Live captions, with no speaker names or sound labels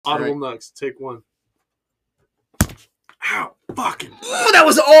Audible Nugs, take one. Ow, fucking. Oh, that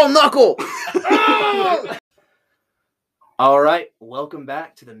was all knuckle! All right, welcome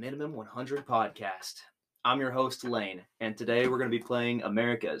back to the Minimum 100 podcast. I'm your host, Lane, and today we're going to be playing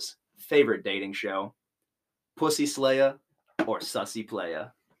America's favorite dating show, Pussy Slaya or Sussy Playa.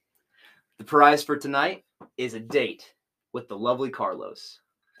 The prize for tonight is a date with the lovely Carlos.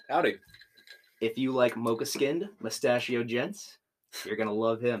 Howdy. If you like mocha-skinned, mustachio gents, you're going to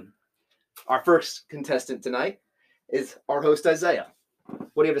love him. Our first contestant tonight is our host, Isaiah.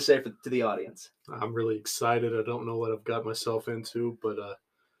 What do you have to say to the audience? I'm really excited. I don't know what I've got myself into, but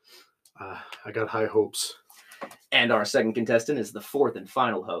I got high hopes. And our second contestant is the fourth and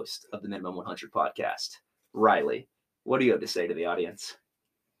final host of the Minimum 100 podcast, Riley. What do you have to say to the audience?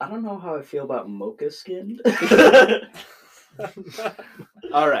 I don't know how I feel about mocha-skinned.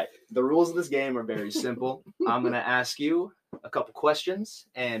 All right. The rules of this game are very simple. I'm going to ask you a couple questions,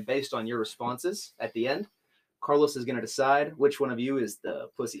 and based on your responses at the end, Carlos is going to decide which one of you is the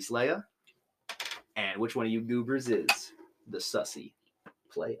Pussy Slaya and which one of you goobers is the Sussy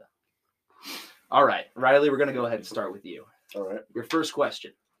Playa. All right. Riley, we're going to go ahead and start with you. All right. Your first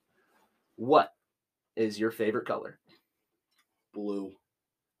question. What is your favorite color? Blue.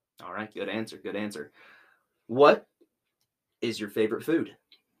 All right. Good answer. Good answer. What is your favorite food?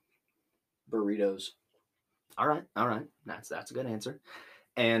 Burritos. All right. All right. That's a good answer.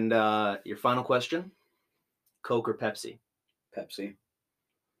 And your final question, Coke or Pepsi? Pepsi.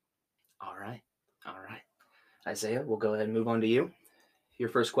 All right. All right. Isaiah, we'll go ahead and move on to you. Your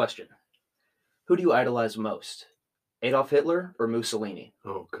first question. Who do you idolize most? Adolf Hitler or Mussolini?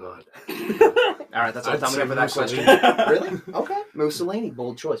 Oh, God. All right. That's all the time we have for that question. Really? Okay. Mussolini.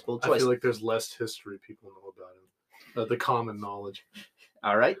 Bold choice. Bold choice. I feel like there's less history people know about him. The common knowledge.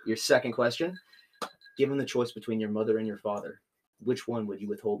 All right. Your second question. Given the choice between your mother and your father, which one would you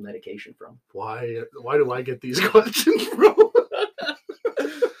withhold medication from? Why do I get these questions, bro?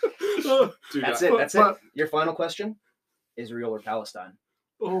 Dude, that's it. That's it. Your final question. Israel or Palestine?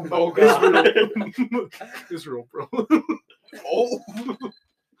 Oh God. Israel, bro. Oh.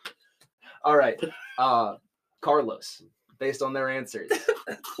 All right. Carlos, based on their answers,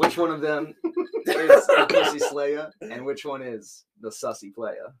 which one of them is the Pussy Slaya and which one is the Sussy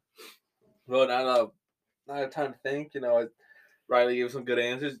Playa? Well, now I have time to think. Riley gave some good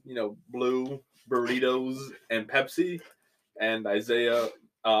answers. Blue, burritos, and Pepsi. And Isaiah,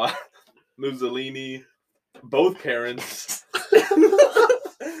 Mussolini, both parents.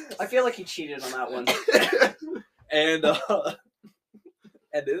 I feel like he cheated on that one.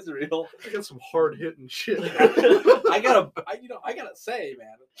 and Israel. I got some hard hitting shit. I gotta say,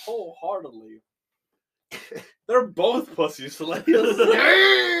 man, wholeheartedly, they're both Pussy Slayers.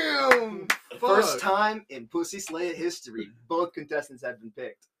 Damn! First time in Pussy Slaya history, both contestants have been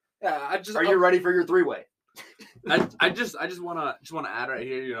picked. Yeah, Are you ready for your three-way? I just wanna add right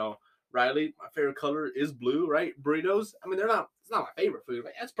here. Riley, my favorite color is blue, right? Burritos. I mean, it's not my favorite food,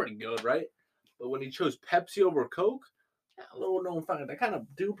 but that's pretty good, right? But when he chose Pepsi over Coke, a little known fact, I kind of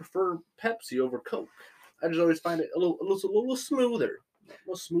do prefer Pepsi over Coke. I just always find it a little smoother, a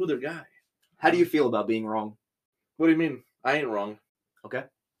little smoother guy. How do you feel about being wrong? What do you mean? I ain't wrong. Okay.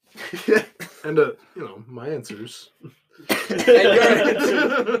 And my answers. And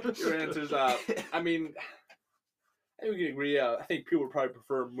your answers. I mean, I think we can agree. I think people would probably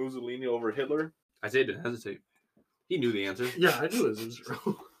prefer Mussolini over Hitler. Isaiah didn't hesitate. He knew the answer. Yeah, I knew it was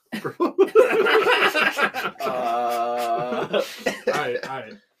Israel. All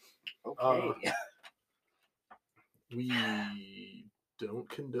right. Okay. We don't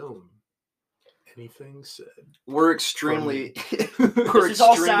condone anything said. We're extremely. This is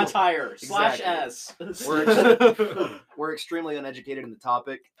all satire. Exactly. /S. We're extremely uneducated in the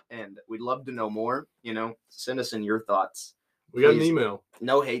topic, and we'd love to know more. Send us in your thoughts. We got an Please. email.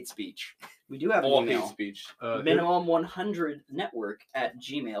 No hate speech. We do have an All email. hate speech.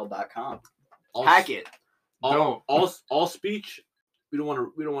 Minimum100network@gmail.com. Hack it. All speech. We don't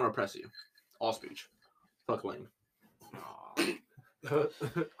want to oppress you. All speech. Fuck Lane.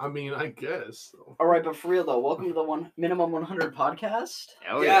 I mean, I guess. All right, but for real though, welcome to the Minimum 100 podcast.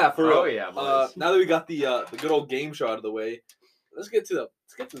 Oh For real. Oh yeah, boys. Now that we got the good old game show out of the way, let's get to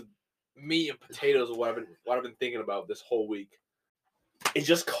the meat and potatoes of what I've been thinking about this whole week. It's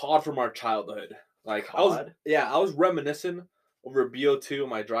just COD from our childhood. Like COD? I was reminiscing over BO2 on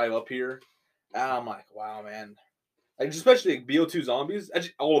my drive up here, and I'm like, wow, man. Like especially like BO2 zombies,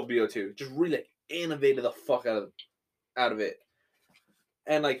 actually all of BO2, just really like innovated the fuck out of it.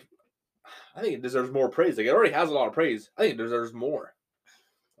 And like, I think it deserves more praise. Like it already has a lot of praise. I think it deserves more.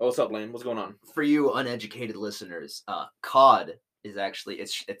 Oh, what's up, Lane? What's going on? For you uneducated listeners, COD is actually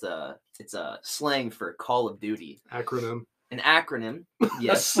it's a slang for Call of Duty, Acronym. an acronym.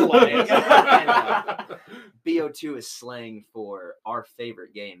 Yes, Slang. And, BO2 is slang for our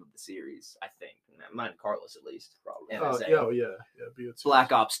favorite game of the series. I think mine, Carlos at least. Probably. And Oh, Isaiah. yeah. BO2.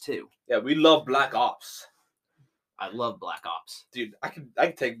 Black Ops 2. Yeah, we love Black Ops. I love Black Ops. Dude, I can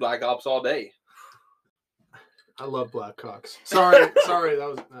take Black Ops all day. I love Blackhawks. Sorry, that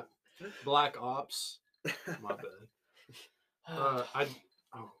was not Black Ops. My bad.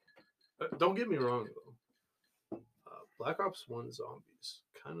 Don't get me wrong though. Black Ops 1 Zombies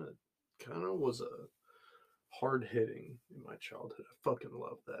kind of was a hard hitting in my childhood. I fucking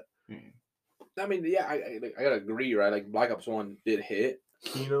love that. I mean, yeah, I gotta agree, right? Like Black Ops 1 did hit.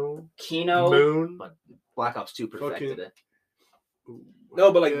 Kino, Moon. But Black Ops 2 perfected it. Ooh,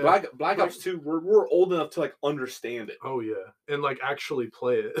 No, but like yeah. Black Ops 2, we're old enough to like understand it. Oh yeah, and like actually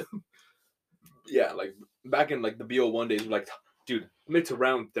play it. Yeah, like back in like the BO1 days, we're like, dude, I'm into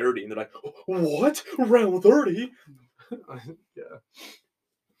round 30, and they're like, what? Round 30? Yeah.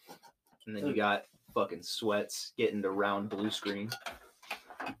 And then you got fucking Sweats getting to round blue screen.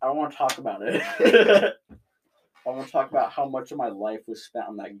 I don't want to talk about it. I want to talk about how much of my life was spent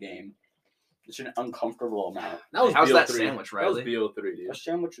on that game. It's an uncomfortable amount. That was How's BO3. that sandwich, That was Riley? BO3, dude. The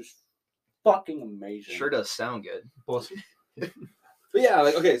sandwich was fucking amazing. Sure does sound good. Bless you. But yeah,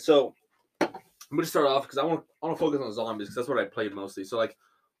 like okay, so I'm gonna start off because I want to focus on zombies because that's what I played mostly. So like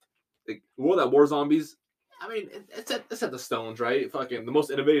World at War Zombies. I mean, it's at the Stones, right? Fucking the most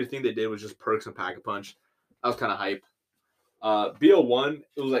innovative thing they did was just perks and pack a punch. That was kind of hype. BO1,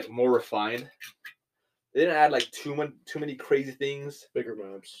 it was like more refined. They didn't add like too many crazy things. Bigger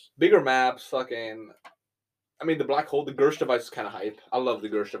maps. Fucking. I mean, the black hole, the Gersh device is kind of hype. I love the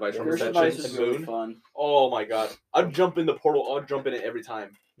Gersh device from Gersh Ascension device to is Moon. really fun. Oh my god, I'd jump in the portal. I'd jump in it every time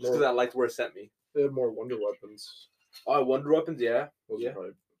just because I liked where it sent me. They had more wonder weapons. Oh, Wonder Weapons, yeah. Those Yeah. are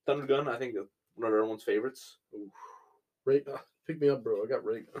hype. Thunder Gun, I think one of everyone's favorites. Pick me up, bro. I got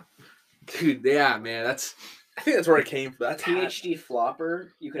ray gun. Dude, yeah, man, I think that's where it came from. That's PhD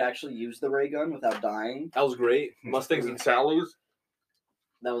flopper, you could actually use the ray gun without dying. that was great. Mustangs and Sallows.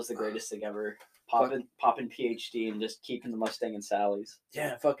 That was the greatest thing ever. Popping PhD and just keeping the Mustang and Sally's.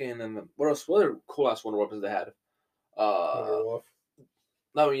 Yeah, fucking, and what else? What other cool ass Wonder Weapons they had? Wonder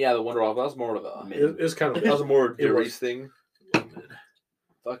No, yeah, the Wonder Wolf. That was more of a. It's kind of. That was a more It was. race thing.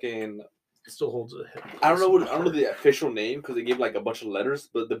 Fucking. It still holds a hit. I don't know the official name because they gave like a bunch of letters,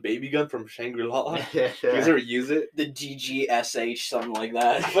 but the baby gun from Shangri-La. You guys ever use it? The GGSH, something like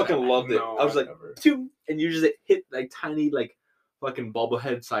that. I fucking loved it. No, I was like, never. "Toom," and you just hit like tiny like fucking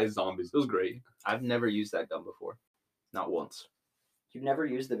bobblehead sized zombies. It was great. I've never used that gun before. Not once. You've never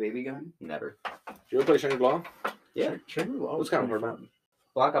used the baby gun? Never. Did you ever play Shangri-La? Yeah. Shangri-La It was kind of hard, man.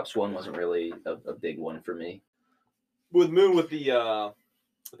 Black Ops 1 wasn't really a big one for me. With Moon, with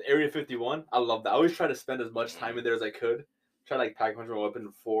Area 51, I love that. I always try to spend as much time in there as I could. Try to like pack a bunch of my weapon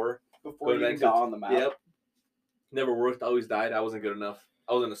before Before you Going even got on the map. Yep. Never worked. I always died. I wasn't good enough.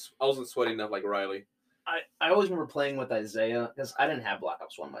 I wasn't sweaty enough like Riley. I always remember playing with Isaiah because I didn't have Black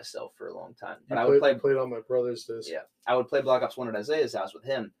Ops 1 myself for a long time. But I I would play played on my brother's disc. Yeah, I would play Black Ops 1 at Isaiah's house with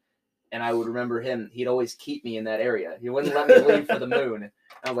him, and I would remember him. He'd always keep me in that area. He wouldn't let me leave for the moon.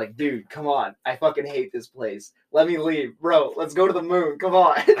 I was like, dude, come on. I fucking hate this place. Let me leave. Bro, let's go to the moon. Come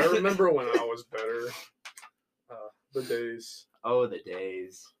on. I remember when I was better. The days. Oh, the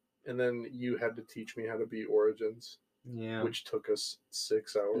days. And then you had to teach me how to beat Origins, Yeah. which took us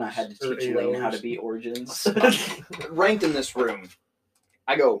 6 hours. And I had to or teach 8 Lane how hours. to beat Origins. Ranked in this room,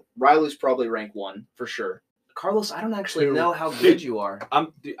 I go, Riley's probably rank 1 for sure. Carlos, I don't actually 2. know how good you are. I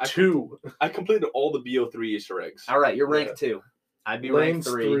 2. I completed all the BO3 Easter eggs. All right, you're ranked Yeah. 2. I'd be Lane's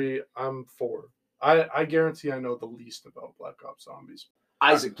ranked 3. I'm 4. I guarantee I know the least about Black Ops Zombies.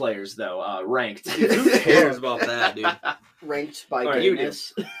 Isaac players, though, ranked. Who cares about that, dude? Ranked by All right, you do.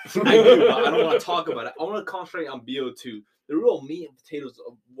 gayness. I do, but I don't want to talk about it. I want to concentrate on BO2, the real meat and potatoes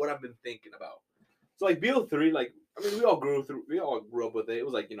of what I've been thinking about. So like BO3, like I mean, we all grew up with it. It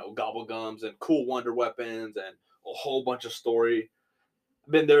was like gobble gums and cool wonder weapons and a whole bunch of story.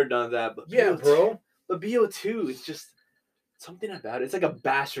 Been there, done that. But Yeah, BO2 bro. But BO2 is just something about it. It's like a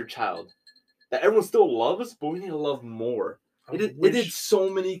bastard child that everyone still loves, but we need to love more. It did so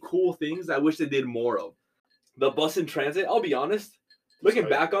many cool things I wish they did more of. The bus in transit, I'll be honest, looking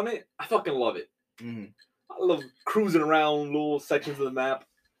back on it, I fucking love it. Mhm. I love cruising around little sections of the map,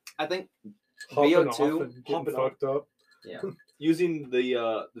 I think hopping BO2, off and getting hopping fucked up. yeah. using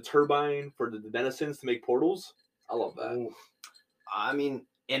the turbine for the denizens to make portals. I love that. Ooh. I mean,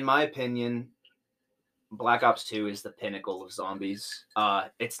 in my opinion, Black Ops 2 is the pinnacle of zombies.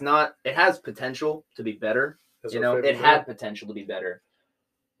 It has potential to be better, as You our know, favorite it had map. potential to be better,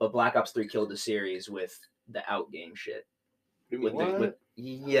 but Black Ops 3 killed the series with the outgame shit.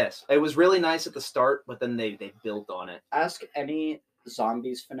 Yes, it was really nice at the start, but then they built on it. Ask any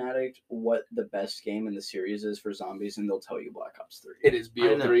zombies fanatic what the best game in the series is for zombies, and they'll tell you Black Ops 3. It is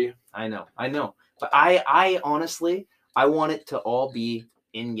BO3. I know. But I honestly, I want it to all be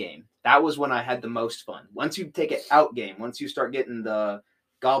in game. That was when I had the most fun. Once you take it out game, once you start getting the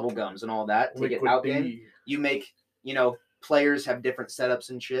gobble gums and all that, take it out game, you make, players have different setups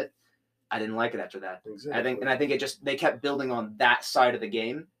and shit. I didn't like it after that. Exactly. I think they kept building on that side of the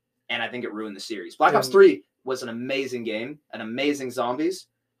game, and I think it ruined the series. Black Ops 3 was an amazing game, an amazing zombies,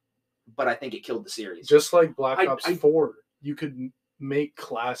 but I think it killed the series. Just like Black Ops 4, you could make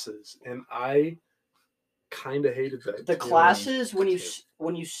classes, and I kind of hated that. The classes when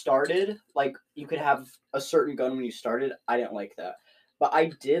you started, like you could have a certain gun when you started. I didn't like that, but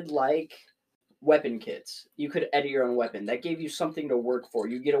I did like weapon kits. You could edit your own weapon. That gave you something to work for.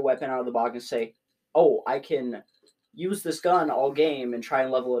 You get a weapon out of the box and say, "Oh, I can use this gun all game and try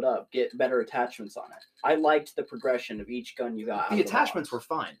and level it up, get better attachments on it." I liked the progression of each gun you got. The attachments were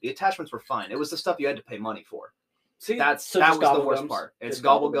fine. It was the stuff you had to pay money for. See, that was the worst part. It's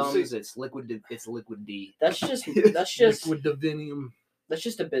gobble gums. It's liquid D. That's just liquid divinium. That's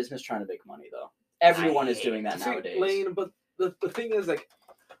just a business trying to make money, though. Everyone is doing that nowadays. Lane, but the thing is, like,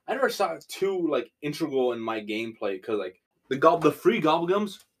 I never saw it too integral in my gameplay because the free gobble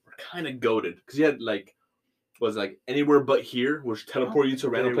gums were kind of goated because you had anywhere but here, which teleport you to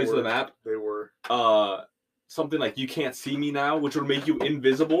a random place of the map. They were something like you can't see me now, which would make you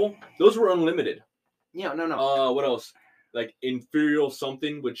invisible. Those were unlimited. Yeah, no. What else? Like Inferior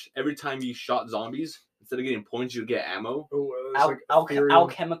something, which every time you shot zombies, instead of getting points, you'd get ammo.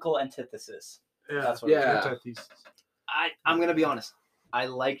 Alchemical antithesis. Yeah, that's what antithesis. I'm gonna be honest. I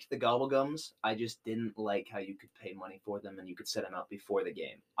liked the gobble gums. I just didn't like how you could pay money for them and you could set them out before the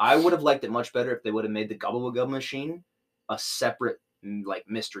game. I would have liked it much better if they would have made the gobble gum machine a separate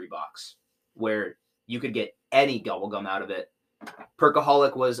mystery box where you could get any gobble gum out of it.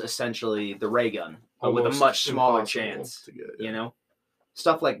 Perkaholic was essentially the ray gun, but with a much smaller chance. To get,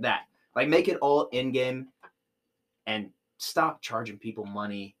 stuff like that. Like make it all in game, and stop charging people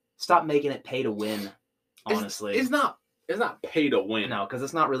money. Stop making it pay to win. Honestly, it's not pay to win. No, because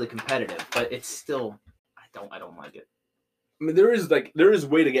it's not really competitive. But it's still, I don't like it. I mean, there is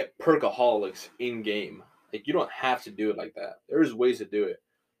way to get perkaholics in game. Like you don't have to do it like that. There is ways to do it.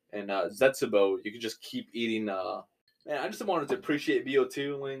 And Zetsubo, you can just keep eating. Man, I just wanted to appreciate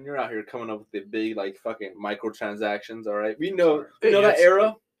BO2 when you're out here coming up with the big fucking microtransactions. All right, we know that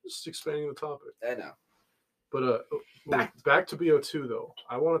era. Just expanding the topic. I know. But back to BO2 though.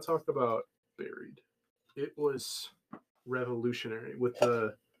 I want to talk about Buried. It was revolutionary with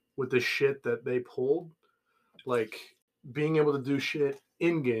the shit that they pulled, like being able to do shit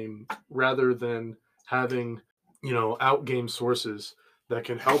in game rather than having out game sources that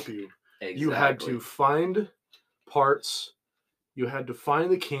can help you. Exactly. You had to find parts, you had to find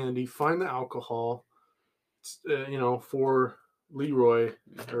the candy, find the alcohol, for Leroy,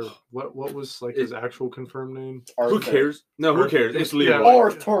 or what was his actual confirmed name? Who cares? No, who cares? It's Leroy. Yeah,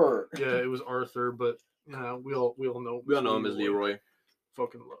 Arthur. Yeah, it was Arthur, but we all know. We all know him as Leroy.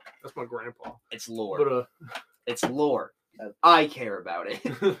 Fucking love. That's my grandpa. It's lore. But it's lore. I care about it.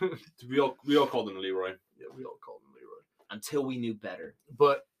 we all called him Leroy. Yeah, we all called him Leroy until we knew better.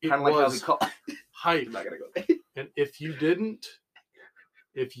 But it kind of like was how we call hype. I'm not gonna go. And if you didn't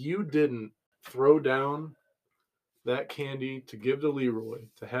throw down that candy to give to Leroy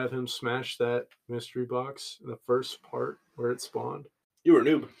to have him smash that mystery box in the first part where it spawned, you were a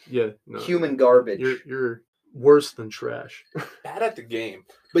noob. Yeah, no, human garbage. You're worse than trash. Bad at the game,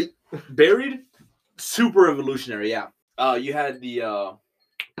 but Buried, super revolutionary. Yeah. You had the.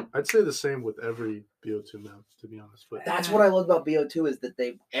 I'd say the same with every BO2 map, to be honest. But that's what I love about BO2 is that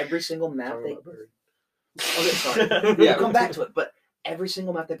every single map they. Okay, sorry. Yeah, we'll come back to it, but every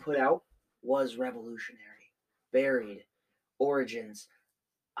single map they put out was revolutionary. Buried, Origins.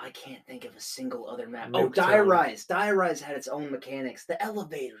 I can't think of a single other map. Oh, Die Rise. Die Rise had its own mechanics. The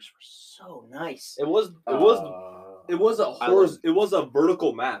elevators were so nice. It was a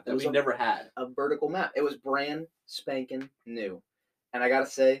vertical map that we never had. A vertical map. It was brand spanking new. And I gotta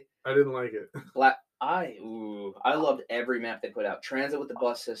say, I didn't like it. I loved every map they put out. Transit with the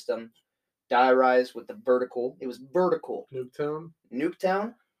bus system, Die Rise with the vertical. It was vertical. Nuketown.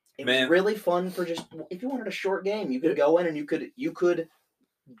 It was really fun for just if you wanted a short game, you could go in and you could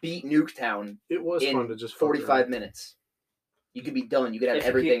beat Nuketown. It was fun to just 45 minutes. You could be done. You could have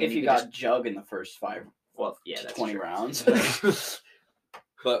everything. If you got Jug in the first 5, well, yeah, that's 20 rounds.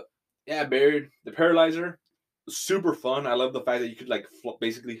 But yeah, Buried, the Paralyzer. super fun. I love the fact that you could like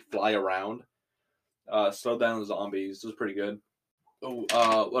basically fly around, slow down the zombies. It was pretty good. Oh,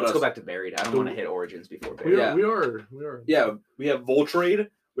 what Let's else? go back to Buried. I don't want to hit Origins before We Buried. are. Yeah. We are. Yeah, we have Voltrade,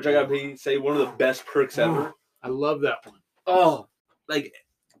 which I gotta say one of the best perks ever. I love that one. Oh, like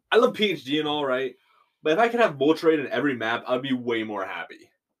I love PhD and all, right? But if I could have Voltrade in every map, I'd be way more happy.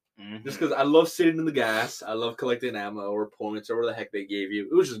 Mhm. Just because I love sitting in the gas, I love collecting ammo or points or whatever the heck they gave you.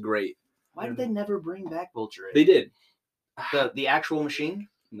 It was just great. Why did they never bring back Vulture? They did. The actual machine.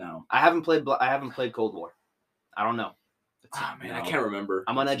 No. I haven't played Cold War. I don't know. Oh man, I No. can't remember.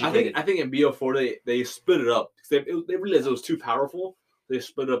 I'm I uneducated. think in BO4 they split it up. They realized it was too powerful. They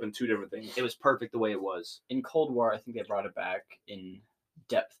split it up in two different things. It was perfect the way it was. In Cold War, I think they brought it back in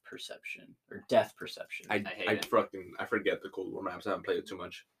depth perception or death perception. I hate it. forget the Cold War maps. I haven't played it too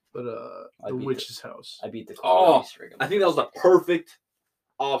much. But I the beat witch's house. I beat the Cold Oh, War Easter egg. I think that was the perfect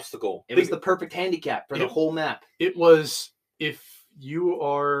obstacle. It was the perfect handicap for the whole map. It was if you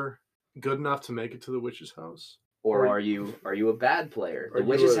are good enough to make it to the witch's house, Or Or- are you a bad player? Are The you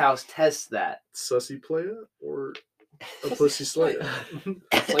Witch's a- House tests that. sussy player or a pussy slayer.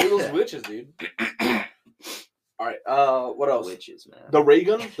 Slay those witches, dude. All right. What else? Witches, man. The ray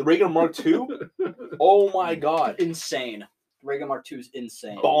gun Mark II. Oh my god, Insane. Reagan Mark II is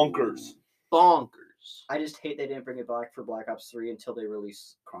insane. bonkers. Bonkers. I just hate they didn't bring it back for Black Ops 3 until they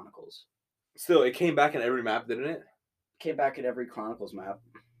released Chronicles. Still, it came back in every map, didn't it? Came back at every Chronicles map.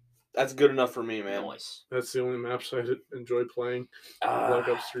 That's good enough for me, man. Nice. That's the only maps I enjoy playing. Black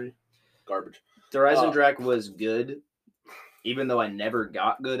Ops 3. Garbage. The Drak was good, even though I never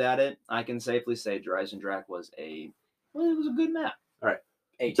got good at it. I can safely say Drak was it was a good map.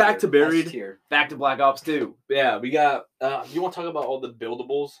 A Back tier, to Buried. S tier. Back to Black Ops 2. Yeah, we got. You want to talk about all the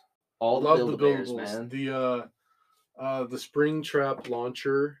buildables? All the Love Build-A-Bears, the man. buildables. The spring trap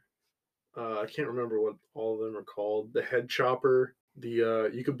launcher. I can't remember what all of them are called. The head chopper.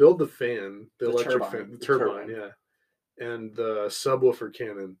 You could build the fan, the electric turbine. fan, the turbine, yeah, and the subwoofer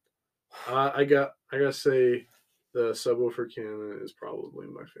cannon. I gotta say, the subwoofer cannon is probably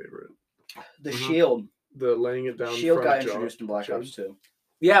my favorite. The Mhm. shield. The laying it down. Shield front got jaw- introduced in Black jump. Ops 2.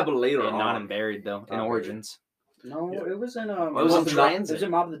 Yeah, but later And not on. in Buried, though. In Not Origins. No, Yeah. it was in It was in Mob of the- Transit. It was in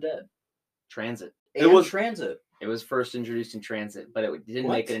Mob of the Dead. Transit. It And was- Transit. It was first introduced in Transit, but it didn't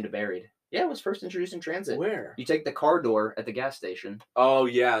make What? it into Buried. Yeah, it was first introduced in Transit. Where? You take the car door at the gas station. Oh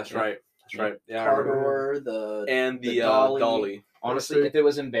yeah, that's Yeah. right. That's Yeah. right. Yeah, I remember. Cardor, the And the the dolly. dolly. Honestly, say- if it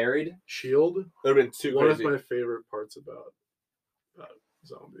was in Buried, Shield. That would have been too One crazy. of my favorite parts about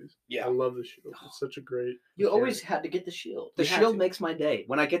zombies. Yeah. I love the shield. It's such a great. you mechanic. always had to get the shield. the You had shield to. makes my day.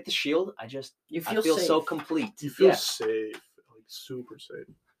 When I get the shield, I You feel feel, so safe. complete. You feel Yeah. safe, like super safe.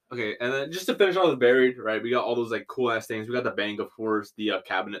 Okay, and then just to finish off with Buried, right? We got all those like cool ass things. We got the bank, of course, the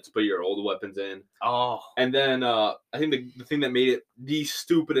cabinet to put your old weapons in, Oh, and then I think the thing that made it the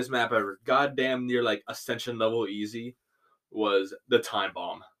stupidest map ever, goddamn near like Ascension level easy, was the time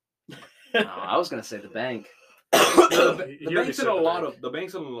bomb. no, I was gonna say the bank. the He already bank's in said a the lot bank. of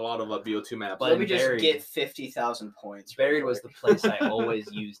BO2 maps. But Let me in just Buried- get 50,000 points. real Buried was the quick. place I always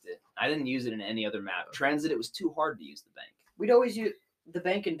used it. I didn't use it in any other map. Transit, it was too hard to use the bank. We'd always use the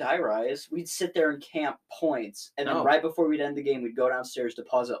bank in Die Rise. We'd sit there and camp points, and then No. right before we'd end the game, we'd go downstairs,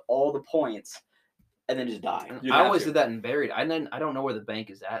 deposit all the points, and then just die. You I have always to. did that in Buried. I don't know where the bank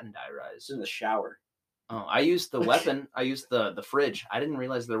is at in Die Rise. It's in the shower. Oh, I used the weapon. I used the fridge. I didn't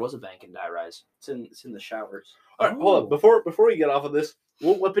realize there was a bank in Die Rise. It's in the showers. All right, hold Oh. up. Before we get off of this,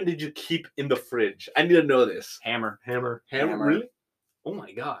 what weapon did you keep in the fridge? I need to know this. Hammer. Hammer, Hammer. Really? Oh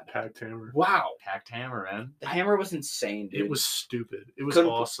my god! packed hammer. Wow. Packed hammer, man. The hammer was insane, dude. It was stupid. It was Couldn't-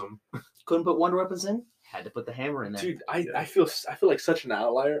 awesome. Couldn't put wonder weapons in? Had to put the hammer in there. Dude, I feel like such an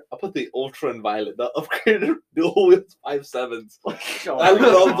outlier. I put the Ultra and Violet, the upgraded dual wield 5.7s. Oh I my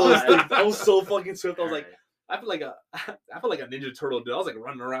love those God. things. I was so fucking swift. I was like, Alright. I feel like a Ninja Turtle dude. I was like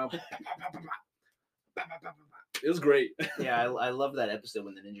running around. It was great. Yeah, I love that episode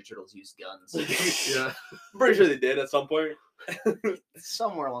when the Ninja Turtles used guns. Yeah. I'm pretty sure they did at some point.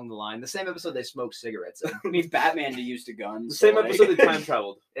 Somewhere along the line. The same episode they smoked cigarettes in. I mean, Batman used a gun. The so, same like- episode they time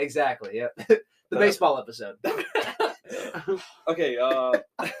traveled. Exactly, yeah. The baseball episode. Okay,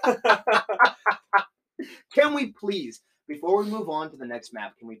 Can we please, before we move on to the next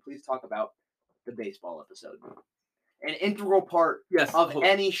map, can we please talk about the baseball episode? An integral part yes. of hold on.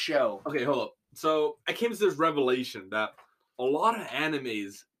 any show. Okay, hold up. So I came to this revelation that a lot of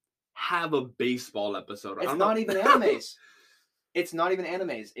animes have a baseball episode. I It's don't not know- even animes. It's not even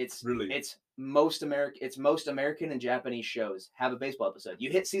animes. It's Really? It's most American and Japanese shows have a baseball episode. You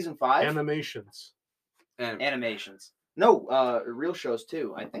hit season 5, Animations. And animations. No, real shows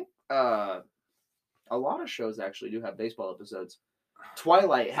too. I think A lot of shows actually do have baseball episodes.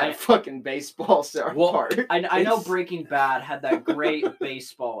 Twilight had a fucking baseball part. I know Breaking Bad had that great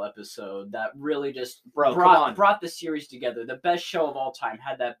baseball episode that really just Bro, come on. brought the series together. The best show of all time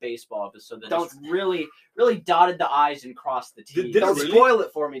had that baseball episode that Don't- just really dotted the I's and crossed the T's. Did it Don't really? spoil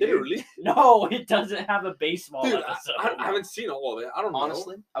it for me, Did it dude. really? No, it doesn't have a baseball Dude, episode. I haven't seen all of it. I don't know.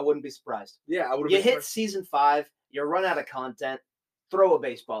 Honestly, I wouldn't be surprised. Yeah, I would have You been hit surprised. season 5, you run out of content, throw a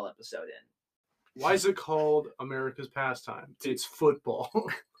baseball episode in. Why is it called America's pastime? It's football.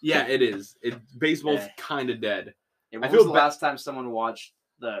 Yeah, it is. Baseball's Yeah. kind of dead. Yeah, I when feel was the ba- last time someone watched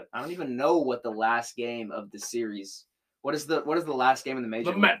I don't even know what the last game of the series. What is the last game in the major?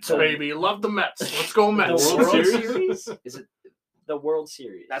 The league? Mets, So- baby. Love the Mets. Let's go The Mets. World Series? Series? Is it? The World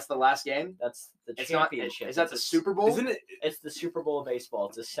Series. That's the last game. That's the It's not. championship. Is that the It's a- Super Bowl? Isn't it? It's the Super Bowl of baseball.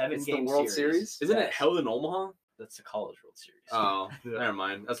 It's a 7-game It's the World Series? Isn't it Yes. held in Omaha? That's the College World Series. Oh, Yeah. never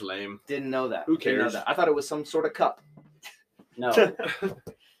mind. That's lame. Didn't know that. Who Didn't know cares? that. I thought it was some sort of cup. No.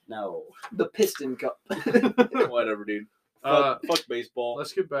 No. The Piston Cup. Whatever, dude. Uh, Fuck baseball.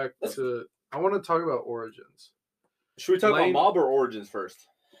 Let's get back to. I want to talk about Origins. Should we talk Lame- about Mob or Origins first?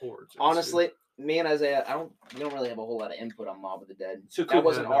 Origins. Honestly, me and Isaiah, we don't really have a whole lot of input on Mob of the Dead. So That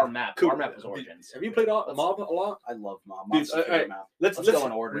wasn't yeah, our map. Cool. Our map was Origins. Have you played Mob a lot? I love Mob. Dude, Mob's my favorite alright. map. Let's go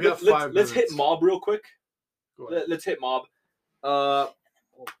in order. we got let's 5 let's hit minutes. Mob real quick. Go ahead. Let's hit Mob.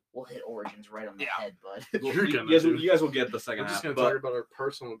 We'll hit Origins right on the Yeah. head, bud. You're you, gonna guys, do. you guys will get the We're second just half. gonna But talk about our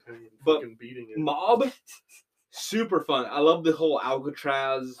personal opinion. but Fucking beating it. Mob, super fun. I love the whole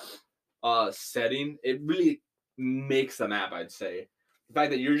Alcatraz setting. It really makes the map, I'd say. The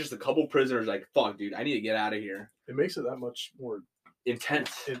fact that you're just a couple prisoners, like, fuck, dude, I need to get out of here. It makes it that much more.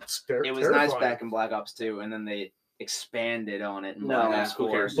 Intense. It's It was nice back in Black Ops 2, and then they expanded on it in No, Black Yeah, Ops who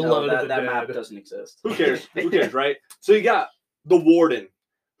 4. cares? No, Beloved of that, the that map Dead. doesn't exist. Who cares? Who cares, right? So you got the Warden,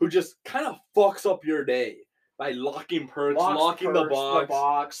 who just kind of fucks up your day by locking perks, locking the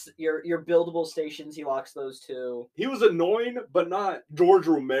box. Your buildable stations, he locks those too. He was annoying, but not George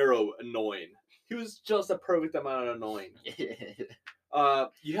Romero annoying. He was just a perfect amount of annoying.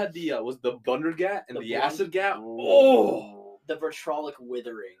 You had the was the Bundergat and The the Blund- Acid Gat. Oh, The Vitrolic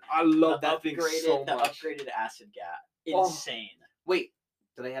Withering. I love The that thing so The much. upgraded Acid Gat. Oh. Insane. Wait,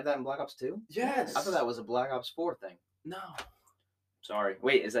 do they have that in Black Ops 2? Yes. I thought that was a Black Ops 4 thing. No. Sorry.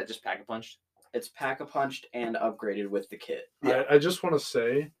 Wait, is that just Pack-a-Punched? It's pack-a-punched and upgraded with the kit. Yeah. I just want to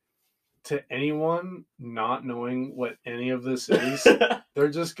say to anyone not knowing what any of this is, they're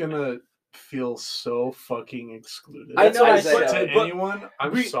just gonna feel so fucking excluded. I know, That's I what I To said. said. but anyone,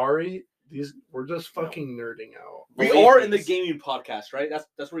 I'm we- sorry. We're just fucking nerding out. We Believe are me. in the gaming podcast, right?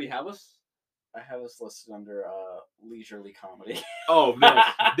 That's where you have us. I have us listed under leisurely comedy. Oh no,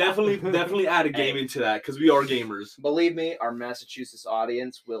 definitely add a gaming to that because we are gamers. Believe me, our Massachusetts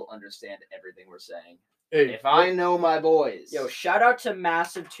audience will understand everything we're saying. Hey, If I know my boys. Yo, shout out to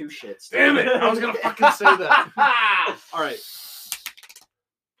Massive Two Shits. damn it! I was gonna fucking say that. All right.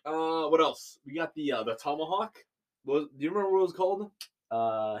 What else? We got the Tomahawk. Do you remember what it was called?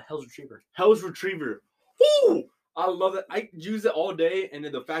 Hell's Retriever. Hell's Retriever. Ooh, I love it. I use it all day, and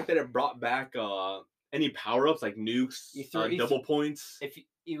then the fact that it brought back any power ups like nukes, You threw- double points. If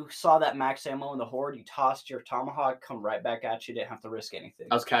you saw that max ammo in the horde, you tossed your tomahawk, come right back at you. Didn't have to risk anything.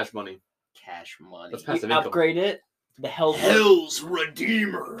 That was cash money. Cash money. That's You passive income. upgrade it. The Hell's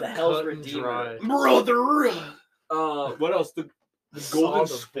Redeemer, The Hell's Cut and Redeemer. dry. brother. What else? The Saw golden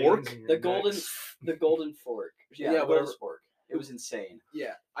the spork. veins in your The neck. golden fork. Yeah, Yeah, the whatever. golden spork. It was insane.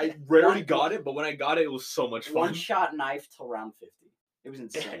 Yeah, I rarely One- got it, but when I got it, it was so much fun. One shot knife till round 50. It was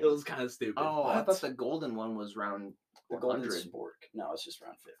insane. It was kind of stupid. Oh, I What? thought the golden one was round the golden 100. spork. No, it's just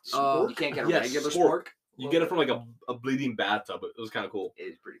round 50. You can't get a yes, regular spork. spork? You get it from like a bleeding bathtub. It was kind of cool. It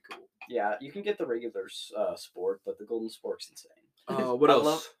is pretty cool. Yeah, you can get the regular spork, but the golden spork's insane. What I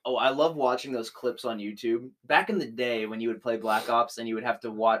else? I love watching those clips on YouTube. Back in the day when you would play Black Ops and you would have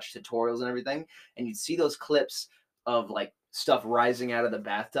to watch tutorials and everything, and you'd see those clips of like stuff rising out of the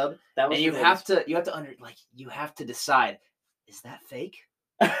bathtub, That was and you the have to decide, is that fake?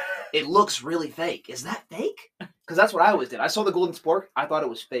 It looks really fake. Is that fake? Because that's what I always did. I saw the golden spork. I thought it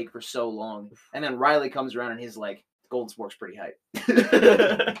was fake for so long, and then Riley comes around and he's like, "Golden spork's pretty hype."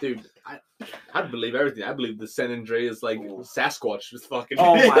 Dude, I believe everything. I believe the San Andreas like Ooh. Sasquatch was fucking.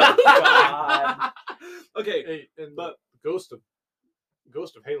 Oh my god. Okay, Hey, and but- the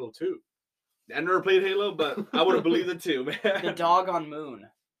Ghost of Halo 2. I never played Halo, but I would have believed it too, man. The doggone moon.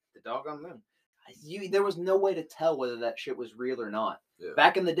 The doggone moon. There was no way to tell whether that shit was real or not. Yeah.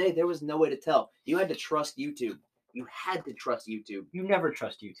 Back in the day, there was no way to tell. You had to trust YouTube. You had to trust YouTube. You never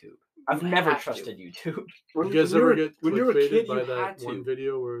trust YouTube. I've You never have to. trusted YouTube. You guys ever get when you were a clickbaited kid, by you that had to. one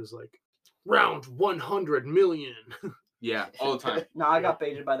video where it was like round 100 million. Yeah, all the time. No, I got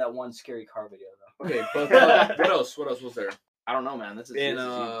baited by that one scary car video though. Okay, but what else? What else was there? I don't know, man. This is And this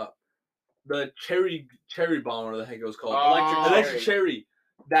is you. the cherry bomb, or the heck it was called. Oh, Electric cherry.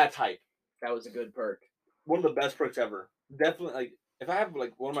 That type. That was a good perk. One of the best perks ever. Definitely, like if I have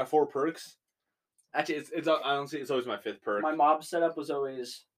like one of my 4 perks. Actually, it's honestly it's always my 5th perk. My mob setup was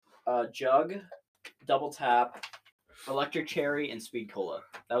always jug, double tap, electric cherry, and speed cola.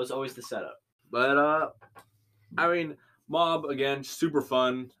 That was always the setup. But I mean, mob again, super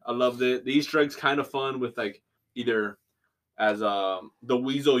fun. I loved it. The Easter egg's kind of fun with like either as the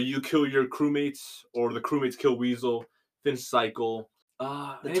Weasel, you kill your crewmates, or the crewmates kill Weasel. Finish cycle.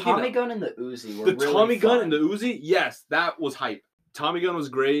 The Tommy gun and the Uzi were The really Tommy gun fun. and the Uzi, yes, that was hype. Tommy gun was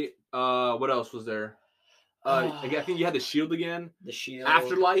great. What else was there? I think you had the shield again. The shield.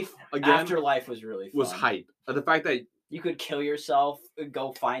 Afterlife again. Afterlife was really fun. was hype. The fact that You could kill yourself,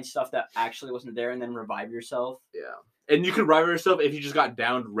 go find stuff that actually wasn't there, and then revive yourself. and you could revive yourself if you just got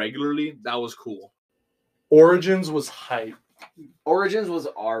downed regularly. That was cool. Origins was hype. Origins was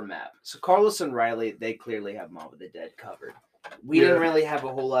our map. So Carlos and Riley, they clearly have Mob of the Dead covered. We didn't really have a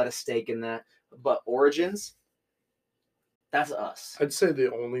whole lot of stake in that. But Origins, that's us. I'd say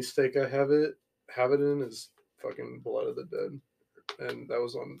the only stake I have it in is fucking Blood of the Dead. And that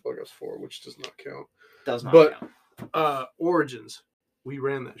was on Black Ops 4, which does not count. Does not But- count. Origins, we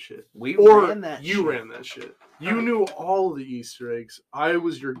ran that shit. We Or ran that you shit. ran that shit. You knew all the Easter eggs. I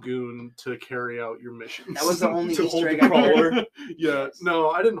was your goon to carry out your missions. That was the only To Easter hold egg the I crawler. carried. Yeah, Yes. no,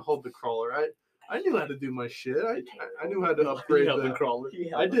 I didn't hold the crawler. I knew how to do my shit. I knew how to upgrade the crawler.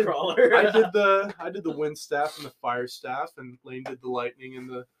 I did. Crawler. I did the wind staff and the fire staff, and Lane did the lightning and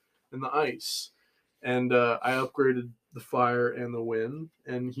the ice. And I upgraded the fire and the wind,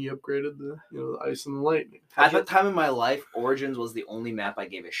 and he upgraded the ice and the lightning. At that time in my life, Origins was the only map I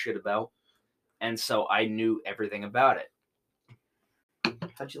gave a shit about. And so I knew everything about it.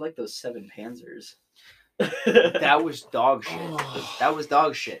 How'd you like those 7 Panzers? That was dog shit. That was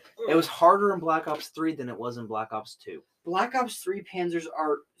dog shit. It was harder in Black Ops 3 than it was in Black Ops 2. Black Ops 3 Panzers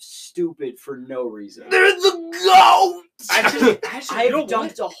are stupid for no reason. They're the GOAT! Actually, I you know have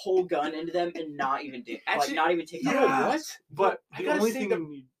dumped what? a whole gun into them and not even Actually, not even taken You out. know what? But I the gotta only say thing the you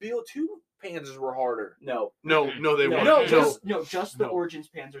need. BO2 Panzers were harder. No. No, they weren't. No, Just the No. Origins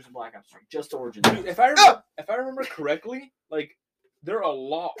Panzers and Black Ops 3. Just Origins. Dude, if I remember correctly, like they're a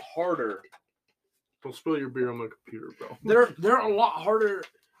lot harder. Don't spill your beer on my computer, bro. They're a lot harder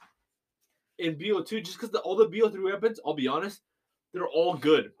in BO2 just because all the BO3 weapons. I'll be honest, they're all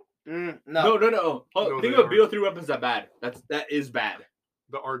good. No. No. No, Think they of BO3 weapons that bad. That is bad.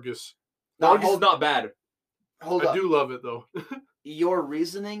 The Argus. Argus is not bad. Hold I up. do love it though. Your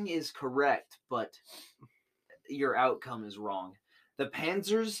reasoning is correct, but your outcome is wrong. The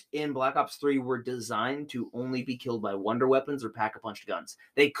Panzers in Black Ops 3 were designed to only be killed by wonder weapons or pack-a-punch guns.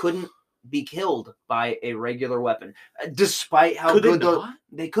 They couldn't be killed by a regular weapon, despite how Could they good not?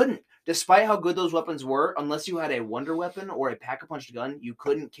 they couldn't. Despite how good those weapons were, unless you had a wonder weapon or a pack-a-punch gun, you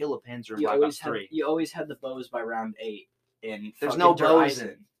couldn't kill a Panzer in You Black Ops 3. always had the bows by round 8 in There's fucking no bows Horizon.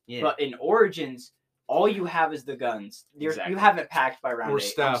 in. Yeah. But in Origins, all you have is the guns. Exactly. You have it packed by round Or 8. I'm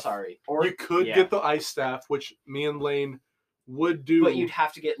staff. sorry. Or You could yeah. get the ice staff, which me and Lane would do. but you'd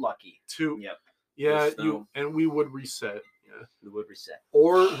have to get lucky. to Yep. yeah, With you snow. and we would reset. Yeah. The wood reset.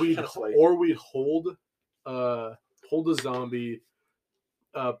 Or we'd That's right. hold a zombie,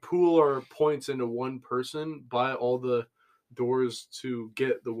 pool our points into one person, buy all the doors to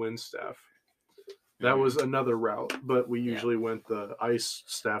get the wind staff. That was another route, but we Yeah. usually went the ice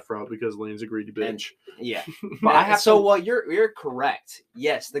staff route because Lane's a greedy bitch. Yeah. But I have so to- well, you're correct.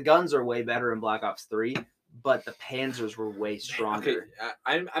 Yes, the guns are way better in Black Ops 3, but the Panzers were way stronger.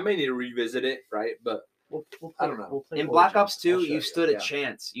 Okay, I may need to revisit it, right? But We'll I don't know. We'll play In Black Origins. Ops 2, I'll show you you, stood a yeah.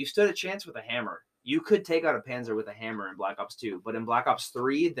 chance. You stood a chance with a hammer. You could take out a Panzer with a hammer in Black Ops 2, but in Black Ops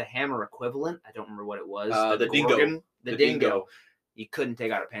 3, the hammer equivalent, I don't remember what it was. The dingo. Gorgon, the dingo. You couldn't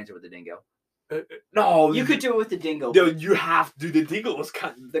take out a Panzer with the dingo. No, You could do it with the dingo. No, you have to. The dingo was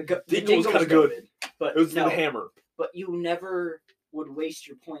kind. The Dingo was kinda good. But It was no, the hammer. but you never would waste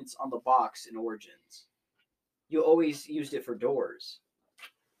your points on the box in Origins. You always used it for doors.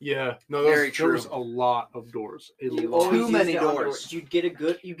 Yeah, no, Very there was true. a lot of doors. A You lot. always Too used many it on doors. You'd get a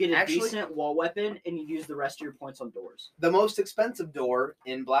Actually- decent wall weapon, and you'd use the rest of your points on doors. The most expensive door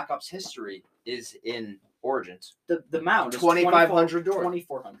in Black Ops history is in Origins. The mount is 2,500 doors.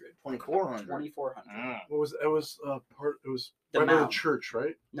 2,400. 2,400. 2,400. What was it? Was part? It was The right by the mount. church,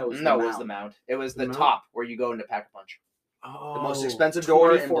 right? No, it was No, the it was the mount. mount. It was the Mount? top where you go into Pack-a-Punch. Oh, The most expensive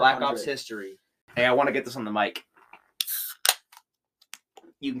door in Black 2,400. Ops history. Hey, I want to get this on the mic.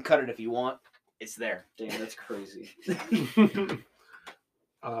 You can cut it if you want. It's there. Damn, that's crazy.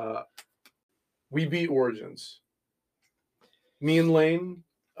 We beat Origins. Me and Lane,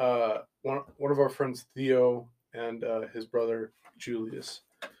 one of our friends Theo and his brother Julius.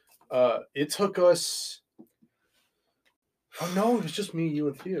 It took us. Oh no, it was just me, you,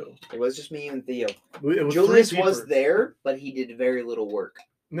 and Theo. It was just me and Theo. It was Julius three was people. there, but he did very little work.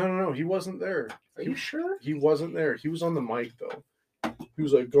 No, he wasn't there. Are you sure? He wasn't there. He was on the mic though. He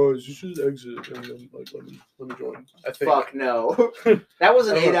was like, "Guys, you should exit and then like let me join." I think. Fuck no. That was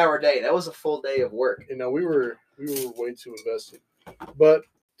an I don't know. 8-hour day. That was a full day of work. You know, we were way too invested. But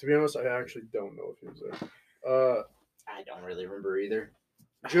to be honest, I actually don't know if he was there. I don't really remember either.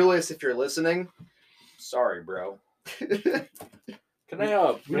 Julius, if you're listening, sorry, bro. Can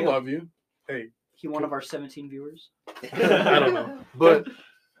I We bring up? love you. Hey, He one of our 17 viewers. I don't know, but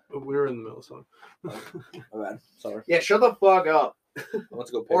we were in the middle of something. My bad. Sorry. Yeah, shut the fuck up.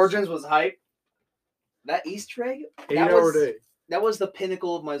 Let's go. Piss. Origins was hype. That Easter egg, 8-hour day. that was the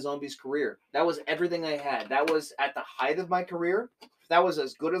pinnacle of my zombies career. That was everything I had. That was at the height of my career. That was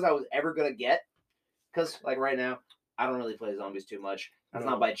as good as I was ever gonna get. Because like right now, I don't really play zombies too much. That's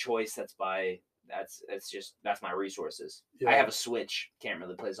No. not by choice. That's my resources. Yeah. I have a Switch. Can't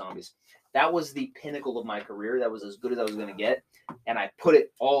really play zombies. That was the pinnacle of my career. That was as good as I was gonna get, and I put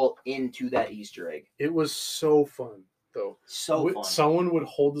it all into that Easter egg. It was so fun though. So fun. Someone would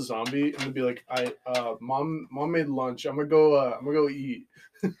hold the zombie and they'd be like, mom made lunch. I'm gonna go eat.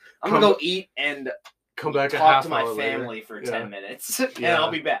 I'm gonna go eat and Come back a talk half to my hour later. family for Yeah. 10 minutes, and Yeah.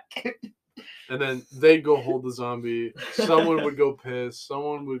 I'll be back. And then they'd go hold the zombie. Someone would go piss.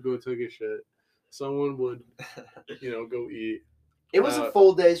 Someone would go take a shit. Someone would, go eat. It was a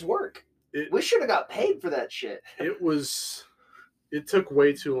full day's work. It We should have got paid for that shit. it took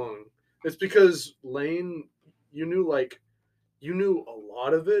way too long. It's because Lane, you knew a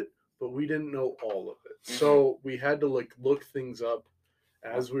lot of it, but we didn't know all of it. Mm-hmm. So we had to look things up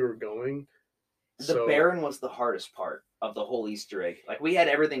as we were going. The Baron was the hardest part of the whole Easter egg. Like, we had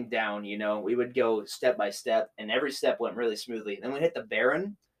everything down, we would go step by step, and every step went really smoothly. Then we hit the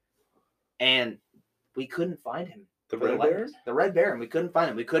Baron, and we couldn't find him. The For Red life. Baron? The Red Baron. We couldn't find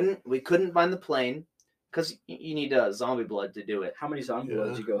him. We couldn't find the plane, because you need zombie blood to do it. How many zombie Yeah.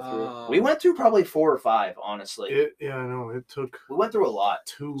 did you go through? We went through probably 4 or 5, honestly. Yeah, I know. It took We went through a lot.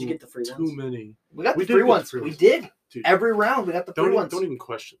 too Did you get the free too ones? many. We got We the did free get the ones. free We ones. did. Dude, Every round we got the free ones. don't even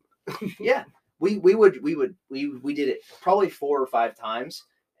question it. Yeah. We did it probably 4 or 5 times.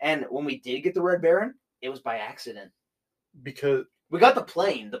 And when we did get the Red Baron, it was by accident. Because We got the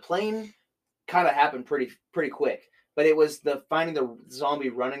plane. The plane kind of happened pretty quick. But it was the finding the zombie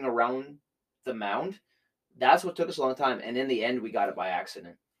running around the mound. That's what took us a long time. And in the end, we got it by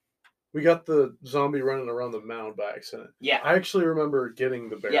accident. we got the zombie running around the mound by accident. Yeah. I actually remember getting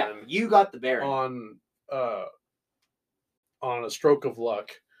the Baron Yeah. You got the Baron. on a stroke of luck.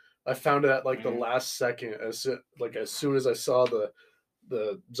 I found it at the Mhm. last second. As soon as I saw the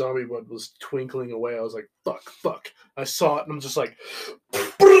zombie blood was twinkling away, I was like, "Fuck!" I saw it, and I'm just like,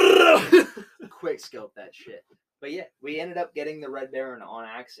 Quick scope that shit. But yeah, we ended up getting the Red Baron on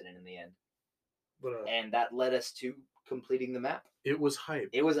accident in the end. but And that led us to completing the map. it was hype.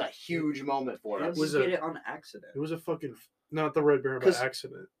 It was a huge moment for How us. did was you a- get it on accident? It was a fucking not the Red Baron by 'Cause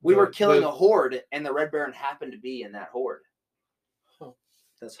accident. We were The- killing the- a horde, and the Red Baron happened to be in that horde.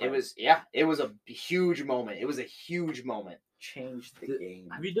 That's It was a huge moment. It was a huge moment. changed the The- game.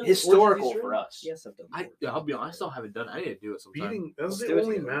 Have you done Historical Origins for us. Yes, I've done. I'll be honest. I still haven't done. I need to do it sometime. beating. That's Let's the do it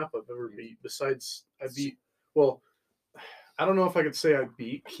only together. map I've ever beat. Besides, I beat. Well, I don't know if I could say I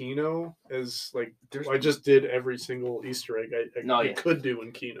beat Kino as I just did every single Easter egg I Yeah. could do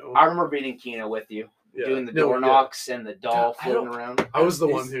in Kino. I remember beating Kino with you, Yeah. doing the No, door yeah. knocks and the doll God, I floating don't- around. I was the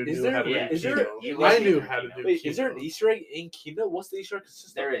Is- one who is knew there- how to yeah, do is there- Kino. you I guys knew did how to Kino. do Wait, Kino. is there an Easter egg in Kino? What's the Easter egg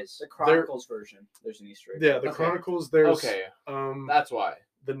consist There of? is. The Chronicles version. There's an Easter egg. Yeah, the Okay. Chronicles. There's Okay, um that's why.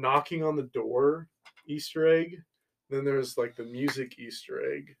 the knocking on the door Easter egg. Then there's the music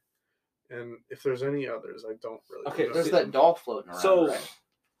Easter egg, and if there's any others, I don't really. Okay, know. There's that doll floating around. So- right?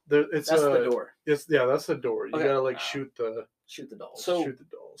 It's That's the door. That's the door. You Okay. gotta shoot the Shoot the dolls. So- shoot the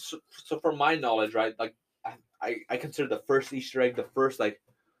dolls. So from my knowledge, right, I consider the first Easter egg, the first I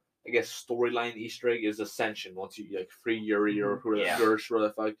guess storyline Easter egg is Ascension. Once you free Yuri or who Yeah. Gersh or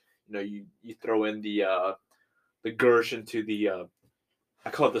the fuck, you throw in the Gersh into the I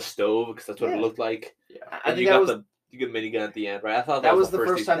call it the stove because that's what Yeah. it looked like. I And think you that got was you get the minigun at the end, right? I thought that was the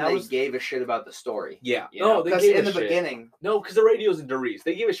first Easter- time they gave a shit about the story. Yeah. You know? they 'Cause gave in a the shit. beginning. No, because the radio's in Doris.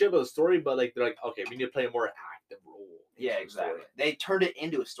 They gave a shit about the story, but they're like, okay, we need to play a more active role. Yeah, into the exactly. story. They turned it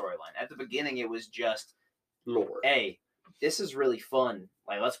into a storyline. At the beginning, it was just Lore. A, this is really fun.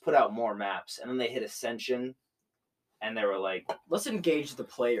 Like, let's put out more maps. And then they hit Ascension, and they were like, Let's engage the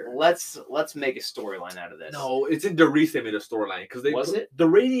player. let's make a storyline out of this. No, it's in Doris they made a storyline because they Was put it? the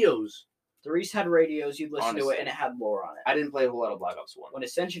radios. The Reese had radios, you'd listen to Honestly. it, and it had lore on it. I didn't play a whole lot of Black Ops 1. When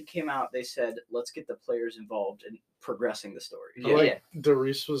Ascension came out, they said, let's get the players involved in progressing the story. Yeah. Like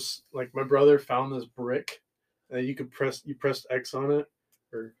Doris was like, my brother found this brick, and you pressed X on it,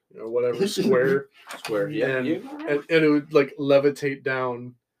 or whatever square, Swear, yeah, and, yeah. and it would like levitate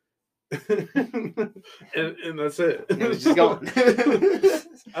down, and that's it. It was just going.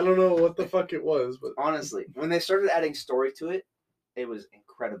 I don't know what the fuck it was, but Honestly, when they started adding story to it, it was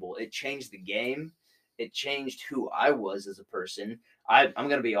incredible. It changed the game. It changed who I was as a person. I'm going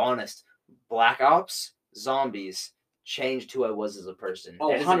to be honest. Black Ops, Zombies changed who I was as a person.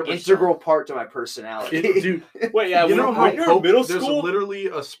 Oh, It is an 100%. integral part to my personality. dude, Wait, yeah, you know when how you're in middle there's school, literally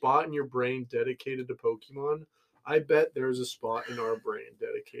a spot in your brain dedicated to Pokemon. I bet there's a spot in our brain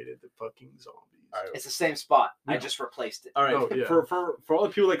dedicated to fucking zombies. It's the same spot. I No. just replaced it. all right, Oh, yeah. for all the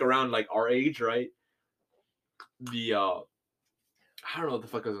people like around like our age, right? The I don't know what the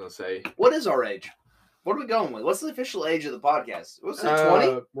fuck I was gonna say. What is our age? What are we going with? What's the official age of the podcast? What's it,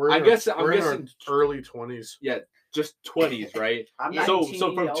 20? We're I in guess- our, I'm we're in guessing- our early 20s. Just 20s, right? I'm Yeah. So 19,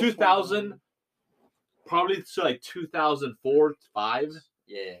 from y'all 2000 21. probably to like 2004, 5,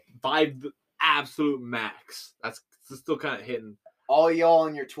 Yeah. 5 the absolute max. That's still kind of hitting. All y'all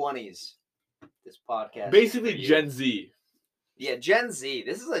in your 20s. This podcast. is Basically for you. Gen Z. Yeah, Gen Z.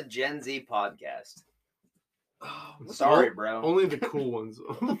 This is a Gen Z podcast. Oh, Sorry, bro. Only the cool ones.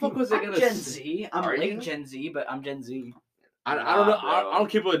 what the fuck was I I'm gonna Gen say? Z. I'm Are late you? Gen Z, but I'm Gen Z. I Nah, don't know. bro. I don't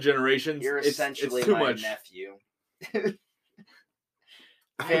keep up with generations. You're It's essentially too my much. nephew.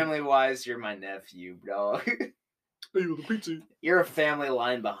 Family wise, you're my nephew, bro. Hey, the pizza. You're a family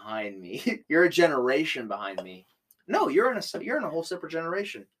line behind me. You're a generation behind me. No, you're in a whole separate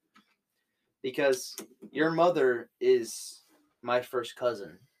generation. Because your mother is my first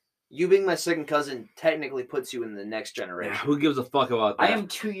cousin. You being my second cousin technically puts you in the next Yeah, generation. who gives a fuck about that? I am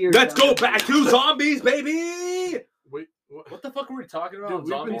 2 years. Let's go younger back than you. to zombies, baby. Wait, what? What the fuck were we talking about? Dude,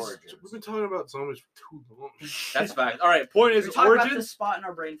 zombies. we've been talking about zombies for too long. That's fact. All right. Point is We're talking about the origins. spot in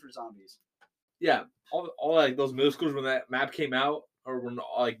our brain for zombies. Yeah, all like those middle schools when that map came out or when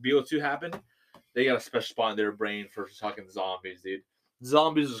like BO2 happened, they got a special spot in their brain for talking zombies, dude.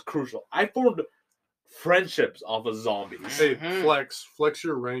 Zombies is crucial. I formed friendships off of zombies. Hey, Mhm. flex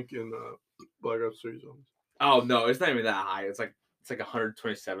your rank in Black Ops 3 zombies. Oh no, it's not even that high. It's like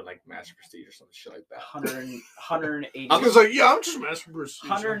 127 like master prestige or some shit like that. 180. I was like, yeah, I'm just Master Prestige.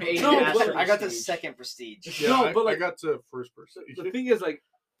 180 No, master I got the prestige. second prestige. Yeah, No, but I like- got to first prestige. The thing is, like,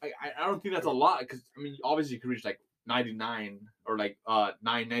 I don't think that's a lot because I mean, obviously you could reach like 99 or like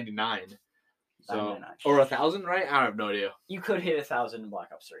 999, so 999. or 1,000, right? I have no idea. You could hit 1,000 in Black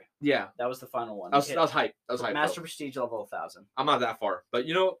Ops 3. Yeah, That was the final one. that was You that hit was hype. That was hype. Master Though. Prestige level 1,000. I'm not that far, but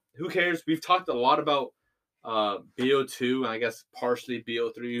you know, who cares? We've talked a lot about BO2 and I guess partially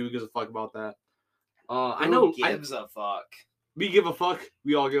BO3. Who gives a fuck about that? I know. Who gives a fuck? We give a fuck.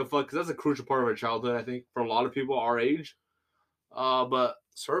 We all give a fuck because that's a crucial part of our childhood. I think for a lot of people our age. But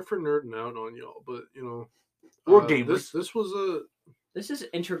Sorry for nerding out on y'all, but We're gamers. This was a This is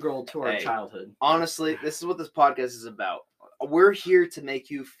integral to our Hey. childhood. Honestly, this is what this podcast is about. We're here to make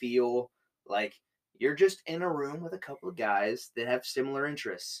you feel like you're just in a room with a couple of guys that have similar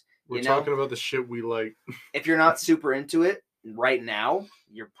interests. we're You know? talking about the shit we like. If you're not super into it right now,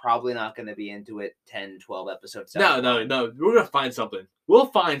 you're probably not going to be into it 10, 12 episodes down the line. no. We're gonna find something. We'll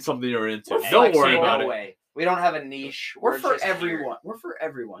find something you're into. We're Don't flexing worry no about it. way. We don't have a niche. We're for just here. everyone. We're for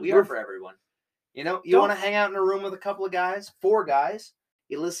everyone. We are for everyone. You know, you Don't- want to hang out in a room with a couple of guys, 4 guys.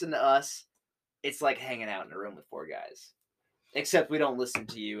 You listen to us. It's like hanging out in a room with 4 guys. Except we don't listen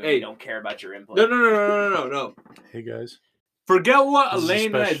to you and Hey. we don't care about your input. No. Hey guys, Forget what This is a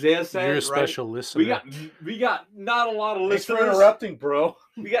Elaine and special- Isaiah said. you're a right? special listener. We got not a lot of Thanks for listeners. interrupting, bro.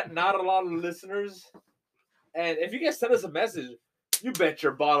 We got not a lot of listeners. And if you guys send us a message, you bet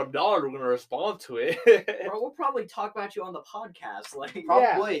your bottom dollar we're gonna respond to it. Or we'll probably talk about you on the podcast. Like,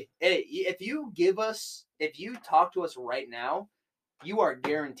 Probably. Hey, if you talk to us right now, you are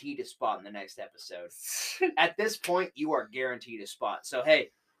guaranteed a spot in the next episode. At this point, you are guaranteed a spot. So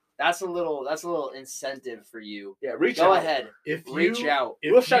hey, that's a little incentive for you. Yeah, reach Go out. ahead, If reach you, out.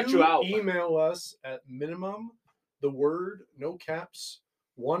 if We'll shut you out. Email us at minimum the word no caps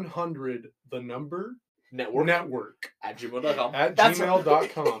 100 the number network At gmail.com. at That's a-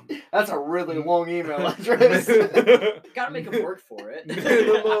 gmail.com. That's a really long email address. gotta make them work for it.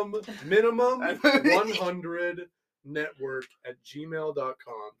 minimum 100 network at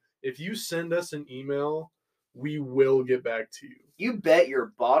gmail.com. If you send us an email we will get back to you. You bet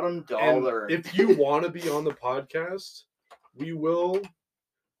your bottom And dollar. if you want to be on the podcast, we will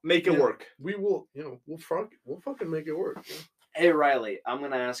Make it Yeah. work. We will, we'll fucking make it work. Yeah. Hey Riley, I'm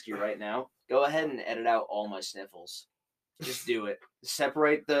gonna ask you right now. Go ahead and edit out all my sniffles. Just do it.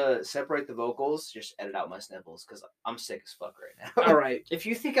 Separate the vocals. Just edit out my sniffles because I'm sick as fuck right now. All right. If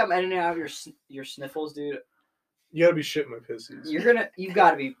you think I'm editing out your sniffles, dude, You gotta be shitting my pissies. you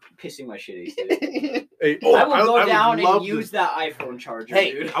gotta be pissing my shitties, dude. Hey, I will go would down and love use to, that iPhone charger,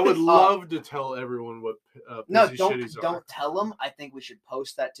 Hey, dude. I would love to tell everyone what No, pissy don't shitties are. don't tell them. I think we should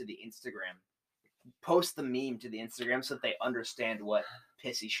post that to the Instagram. Post the meme to the Instagram so that they understand what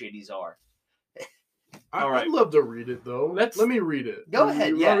pissy shitties are. All All right. I'd love to read it though. Let's- Let me read it. Go ahead.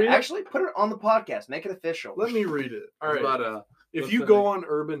 You Yeah, wanna read it? actually, put it on the podcast. Make it official. Let me read it. All It's right. about If what's you the go name? on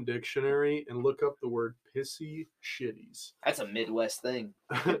Urban Dictionary and look up the word pissy shitties. That's a Midwest thing.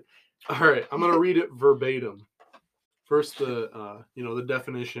 All right, I'm gonna read it verbatim. First, the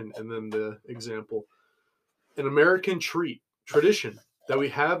definition, and then the example. An American tradition that we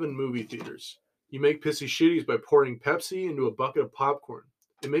have in movie theaters. You make pissy shitties by pouring Pepsi into a bucket of popcorn.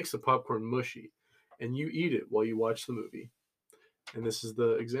 It makes the popcorn mushy, and you eat it while you watch the movie. And this is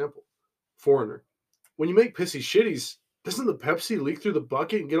the example. Foreigner. When you make pissy shitties, doesn't the Pepsi leak through the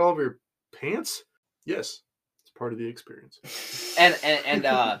bucket and get all over your pants? Yes, it's part of the experience. And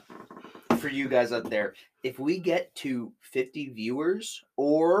for you guys out there, if we get to 50 viewers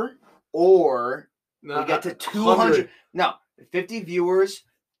or we get to 200, no, 50 viewers,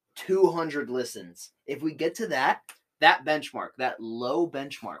 200 listens. If we get to that benchmark, that low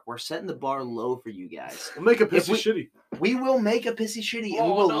benchmark, we're setting the bar low for you guys. We'll make a If pissy shitty. We will make a pissy shitty and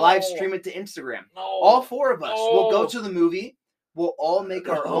we Oh, will no. live stream it to Instagram. No. All four of us will go No. to the movie. We'll all make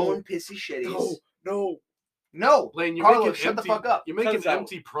our No. own pissy shitties. No. No, Lane, you're Carlos, making shut empty, the fuck up. You're Cut making this out.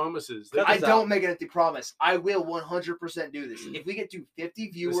 empty promises. Cut I this don't out. make an empty promise. I will 100% do this. If we get to 50 This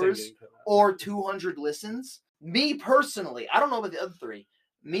ain't viewers getting cut out. or 200 listens, me personally, I don't know about the other three.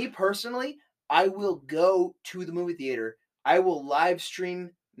 Me personally, I will go to the movie theater. I will live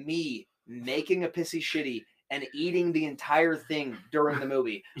stream me making a pissy shitty and eating the entire thing during the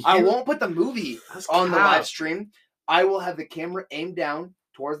movie. I You- won't put the movie That's on the cap. live stream. I will have the camera aimed down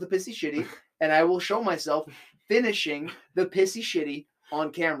towards the pissy shitty, and I will show myself finishing the pissy shitty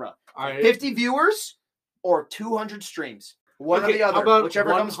on camera. All right. 50 viewers or 200 streams. One or Okay, the how other, about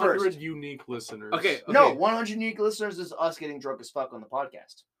whichever comes 100 first. unique listeners. Okay. No, 100 unique listeners is us getting drunk as fuck on the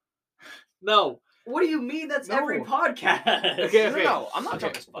podcast. No. What do you mean? That's No. every podcast. Okay. No, I'm not Okay,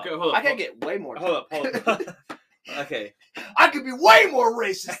 drunk as fuck. okay, hold up, I can hold- get way more Hold drunk. up. Hold up. Okay. I could be way more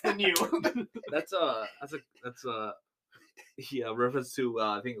racist than you. That's a yeah, reference to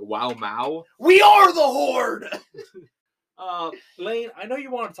I think Wow Mao. We are the Horde. Lane, I know you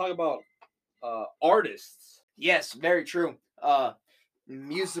want to talk about artists. Yes, very true.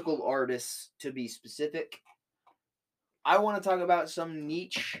 Musical artists, to be specific. I want to talk about some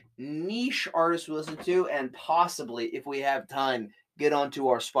niche artists we listen to, and possibly, if we have time, get onto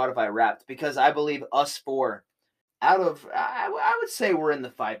our Spotify Wrapped, because I believe us four, out of, I would say we're in the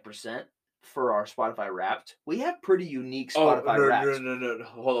 5% for our Spotify Wrapped. We have pretty unique Spotify Wrapped. No.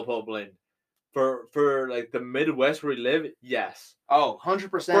 Hold up, Lane. For like the Midwest where we live, yes. Oh, 100%.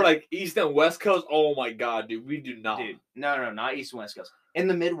 For like East and West Coast, oh my god, dude, we do not. Dude, no, not East and West Coast. In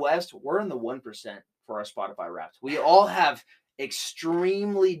the Midwest, we're in the 1% for our Spotify Wrapped. We all have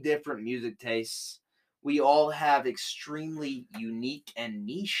extremely different music tastes. We all have extremely unique and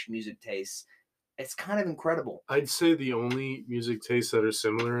niche music tastes. It's kind of incredible. I'd say the only music tastes that are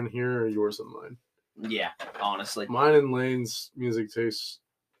similar in here are yours and mine. Yeah, honestly. Mine and Lane's music tastes.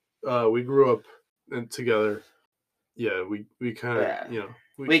 We grew up together. Yeah, we kind of Yeah.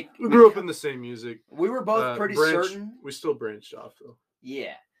 we We grew up in the same music. We were both pretty branched- certain. We still branched off though.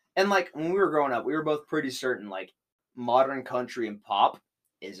 Yeah. And like when we were growing up, we were both pretty certain like modern country and pop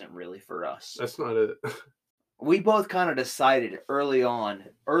isn't really for us. That's not it. We both kind of decided early on in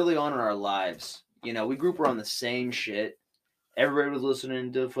our lives, we grew up around the same shit. Everybody was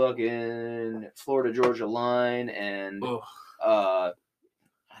listening to fucking Florida Georgia Line and Ugh.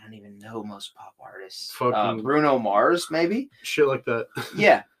 I don't even know most pop artists. Fucking- Bruno Mars, maybe. Shit like that.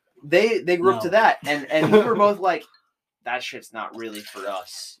 Yeah, they grew up to No. that, and we were both like, that shit's not really for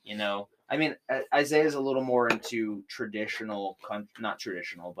us, I mean, Isaiah's a little more into traditional, not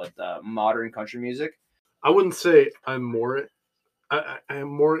traditional, but modern country music. I wouldn't say I'm more. I am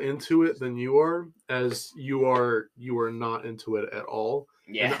more into it than you are, as you are not into it at all.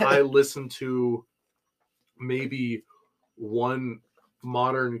 Yeah, And I listen to maybe one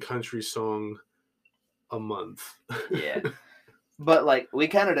modern country song a month. yeah. But like, we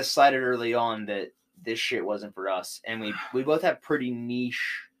kind of decided early on that this shit wasn't for us. And we both have pretty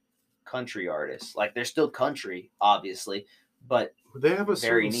niche country artists. Like they're still country, obviously, but They have a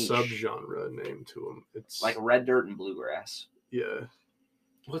very certain niche. subgenre name to them. It's like red dirt and bluegrass. yeah,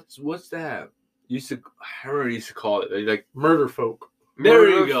 What's that? I remember you used to call it like murder folk. there Murder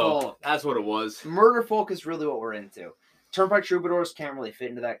you go. folk. That's what it was. Murder folk is really what we're into. Turnpike Troubadours can't really fit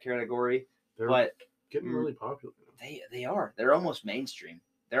into that category, They're but getting really popular. they are. They're almost mainstream.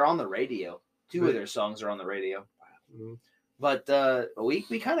 They're on the radio. Two of They- their songs are on the radio. Mhm. But we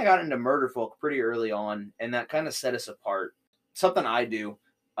kind of got into murder folk pretty early on, and that kind of set us apart. Something I do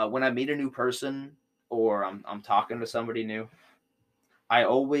when I meet a new person or I'm talking to somebody new, I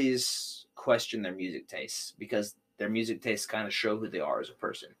always question their music tastes because their music tastes kind of show who they are as a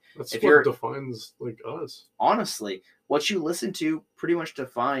person. That's If what you're- defines like us. Honestly, what you listen to pretty much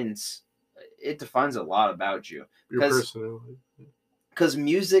defines a lot about you. Your 'Cause- personality. Because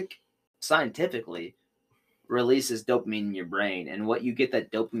music scientifically releases dopamine in your brain, and what you get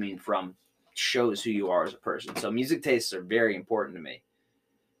that dopamine from shows who you are as a person. So music tastes are very important to me.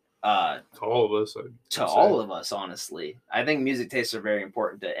 To all of us. To all of us, honestly, I think music tastes are very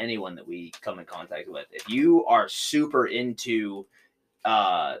important to anyone that we come in contact with. If you are super into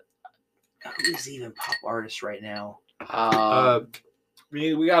who's even pop artists right now?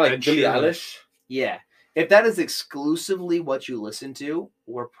 We got like Ed Billie Sheeran. Eilish. Yeah. If that is exclusively what you listen to,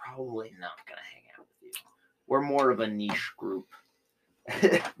 we're probably not gonna hang out with you. We're more of a niche group.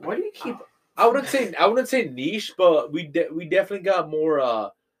 Why do you keep? I wouldn't say niche, but we definitely got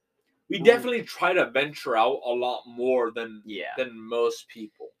more. We definitely try to venture out a lot more than Yeah. most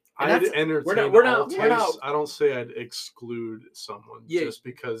people. And I'd that's- entertain we're all not- tastes. I don't say I'd exclude someone Yeah. just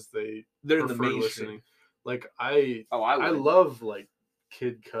because they They're in the prefer mainstream. listening. Like I I would. love like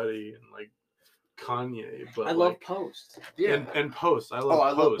Kid Cudi and like Kanye, but I love like, Post. Yeah. and Post. I love I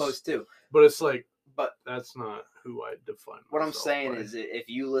Post, love Post too. but it's like But that's not who I define. what I'm myself saying by. is that if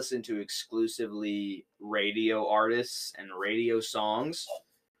you listen to exclusively radio artists and radio songs,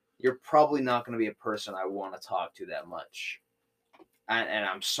 you're probably not going to be a person I want to talk to that much. And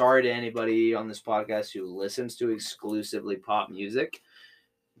I'm sorry to anybody on this podcast who listens to exclusively pop music,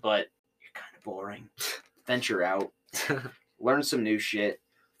 but you're kind of boring. Venture out, learn some new shit,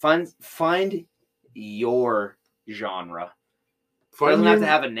 find your genre. It doesn't have to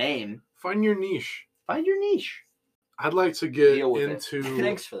have a name. Find your niche. Find your niche. I'd like to get Deal with it. into.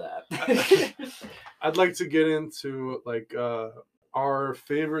 Thanks for that. I'd like to get into like our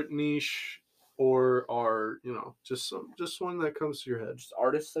favorite niche or our just one that comes to your head. Just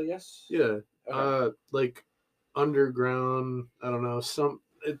artists, I guess. Yeah. Okay. Like underground. I don't know.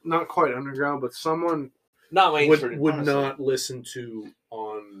 Not quite underground, but someone Not would mainstream. honestly. not listen to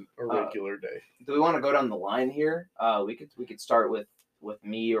on a regular day. Do we want to go down the line here? We could start with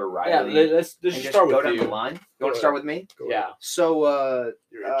me or Yeah, Riley. let's and just just start go with down you. the line. You Go want to start with me? Go Yeah. ahead. So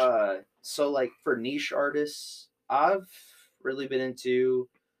You're actually- so like for niche artists, I've really been into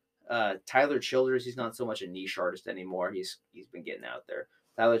Tyler Childers. He's not so much a niche artist anymore. He's been getting out there.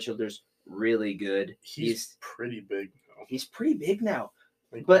 Tyler Childers, really good. he's pretty big now. He's pretty big now.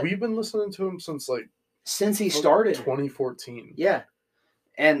 Like, but- we've been listening to him since like Since he started. 2014. Yeah.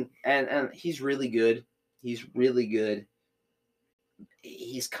 And he's really good. He's really good.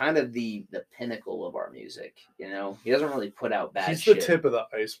 He's kind of the pinnacle of our music, you know. He doesn't really put out bad He's shit. the tip of the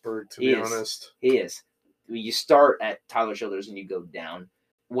iceberg, to He be is. honest. He is. You start at Tyler Childers and you go down.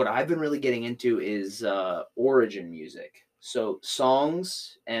 What I've been really getting into is origin music. So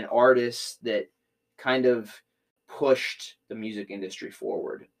songs and artists that kind of pushed the music industry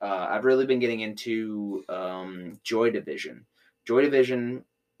forward. I've really been getting into Joy Division. Joy Division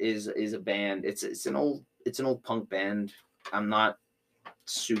is a band. It's an old punk band. I'm not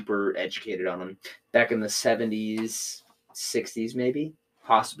super educated on them. Back in the 70s, 60s maybe,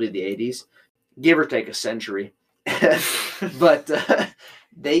 possibly the 80s, give or take a century. But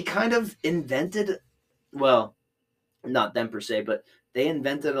they kind of invented, well, not them per se, but they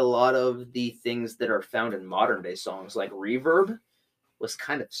invented a lot of the things that are found in modern day songs. Like reverb was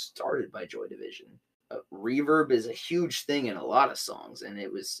kind of started by Joy Division. Reverb is a huge thing in a lot of songs, and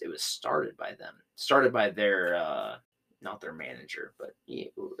it was started by them. Started by their not their manager, but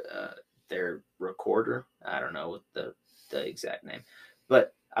their recorder. I don't know what the exact name,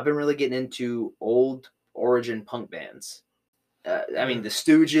 but I've been really getting into old origin punk bands. I mean, the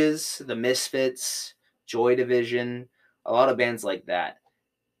Stooges, the Misfits, Joy Division, a lot of bands like that.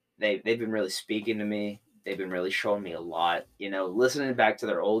 They've been really speaking to me. They've been really showing me a lot. You know, listening back to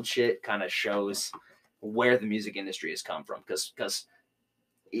their old shit kind of shows where the music industry has come from. Because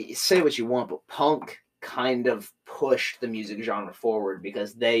say what you want, but punk kind of pushed the music genre forward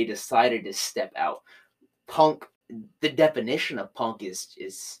because they decided to step out. Punk, the definition of punk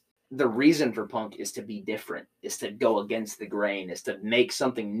is the reason for punk is to be different, is to go against the grain, is to make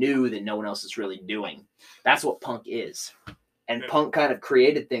something new that no one else is really doing. That's what punk is. And punk kind of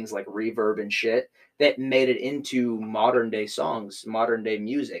created things like reverb and shit that made it into modern day songs, modern day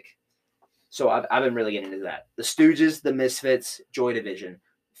music. So I've been really getting into that. The Stooges, the Misfits, Joy Division.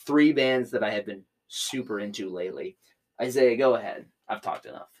 3 bands that I have been super into lately. Isaiah, go ahead. I've talked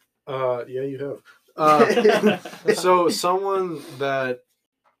enough. Yeah, you have. So someone that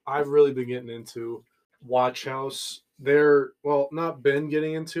I've really been getting into, Watch House. They're not been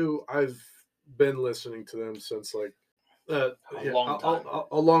getting into. I've been listening to them since like A long time.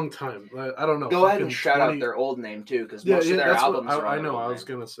 A long time. I don't know. Go ahead and fucking shout out their old name too, because Yeah, most of their that's what albums are I on know. their I old was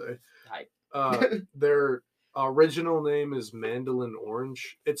name. gonna say. Type. Their original name is Mandolin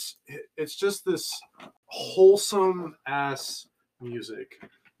Orange. It's just this wholesome ass music.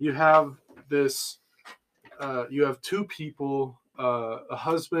 You have this. You have 2 people, a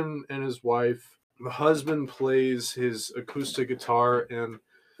husband and his wife. The husband plays his acoustic guitar, and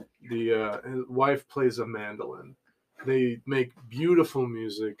his wife plays a mandolin. They make beautiful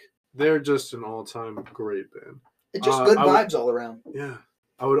music. They're just an all-time great band. It's just good vibes all around. Yeah.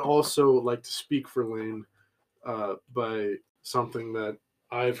 I would also like to speak for Lane by something that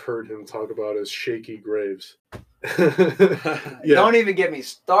I've heard him talk about as Shaky Graves. Yeah. Don't even get me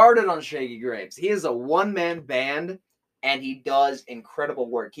started on Shaky Graves. He is a one-man band, and he does incredible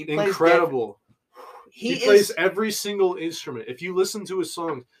work. He plays incredible. He plays every single instrument. If you listen to his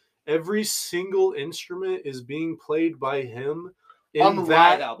songs, every single instrument is being played by him on the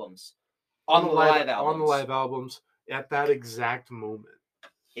live albums. On the live albums at that exact moment.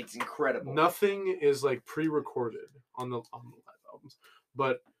 It's incredible. Nothing is like pre-recorded on the live albums,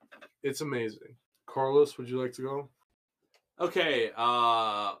 but it's amazing. Carlos, would you like to go? Okay,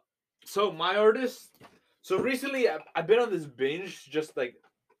 so my artist. So recently, I've been on this binge, just like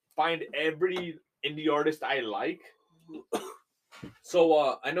find every indie artist I like.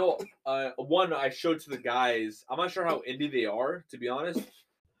 So I know one I showed to the guys. I'm not sure how indie they are, to be honest.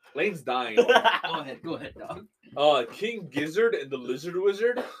 Lane's dying. Go ahead, dog. King Gizzard and the Lizard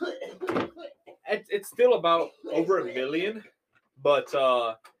Wizard. It's still about over 1 million, but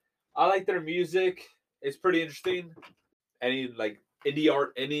I like their music. It's pretty interesting. Any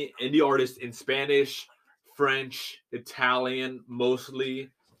indie artist in Spanish, French, Italian, mostly.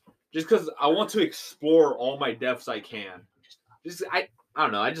 Just because I want to explore all my depths I can. I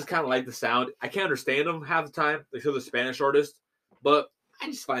don't know. I just kind of like the sound. I can't understand them half the time until the Spanish artist, but I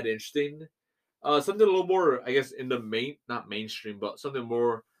just find it interesting. Something a little more, I guess, in the not mainstream, but something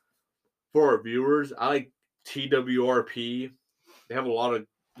more for our viewers. I like TWRP. They have a lot of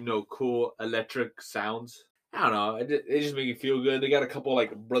cool electric sounds. I don't know. They just make you feel good. They got a couple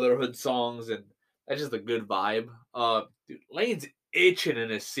like brotherhood songs, and that's just a good vibe. Dude, Lane's itching in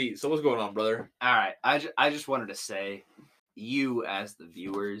his seat. So what's going on, brother? All right. I just wanted to say, you as the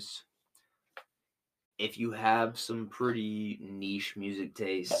viewers, if you have some pretty niche music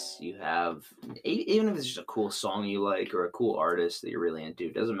tastes, you have, even if it's just a cool song you like or a cool artist that you're really into,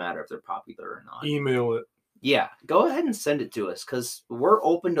 it doesn't matter if they're popular or not. Email it. Yeah, go ahead and send it to us because we're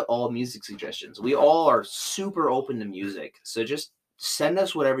open to all music suggestions. We all are super open to music. So just send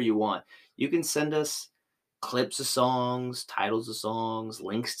us whatever you want. You can send us clips of songs, titles of songs,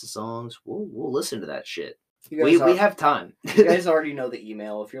 links to songs. We'll listen to that shit. We have time. You guys already know the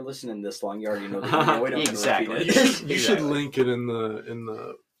email. If you're listening this long, you already know the email. We don't Exactly. You should link it in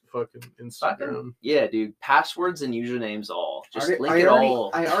the fucking Instagram. Yeah, dude. Passwords and usernames all. Just link it all.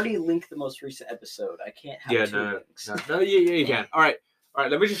 I already linked the most recent episode. I can't have two links. No, you can. All right.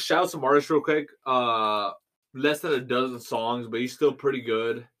 Let me just shout out some artists real quick. Less than a dozen songs, but he's still pretty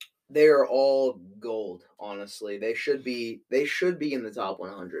good. They are all gold. Honestly, they should be in the top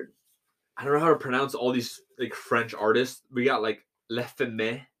 100. I don't know how to pronounce all these like French artists. We got like Le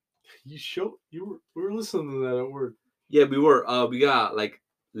Femme. We were listening to that at work. Yeah, we were. We got like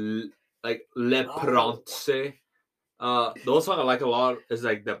Le Prince. The whole song I like a lot is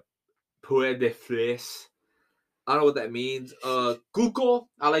like the Pouet de Fleurs. I don't know what that means. Cuco.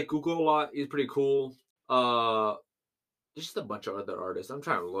 I like Cuco a lot. He's pretty cool. Just a bunch of other artists. I'm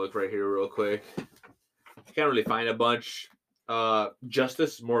trying to look right here real quick. I can't really find a bunch.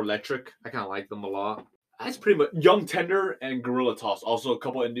 Justice, more electric. I kind of like them a lot. That's pretty much Young Tender and Gorilla Toss. Also a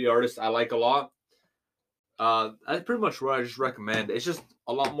couple indie artists I like a lot. That's pretty much what I just recommend. It's just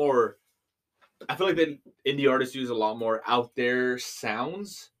a lot more. I feel like the indie artists use a lot more out there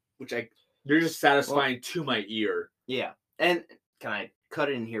sounds, which they're just satisfying to my ear. Yeah, and can I cut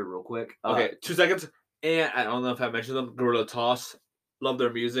it in here real quick? Okay, 2 seconds. And I don't know if I mentioned them, Gorilla Toss. Love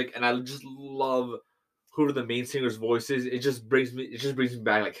their music, and I just love who the main singer's voice is. It just brings me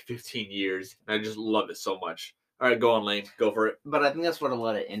back like 15 years. And I just love it so much. All right, go on, Lane. Go for it. But I think that's what a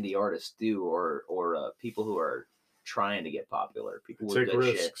lot of indie artists do, or people who are trying to get popular, people with Take good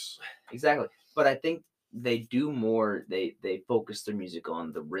risks. shit. Exactly. But I think they do more. They focus their music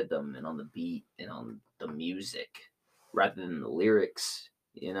on the rhythm and on the beat and on the music rather than the lyrics.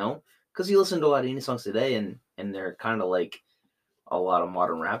 You know, because you listen to a lot of indie songs today, and they're kind of like a lot of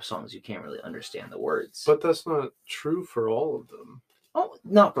modern rap songs. You can't really understand the words. But that's not true for all of them. Oh,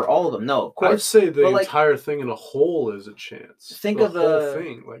 not for all of them. No, of course. I'd say the But, like, entire thing in a whole is a chance. Think the of whole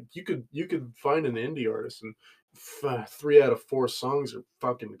thing. Like you could find an indie artist and 3 out of 4 songs are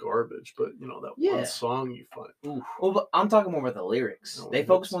fucking garbage. But you know that Yeah. one song you find. Ooh. Well, but I'm talking more about the lyrics. No, They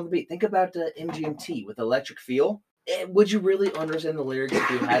focus more on the beat. Think about MGMT with Electric Feel. Would you really understand the lyrics if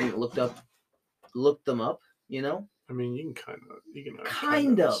you hadn't looked them up? You know, I mean, you can Kind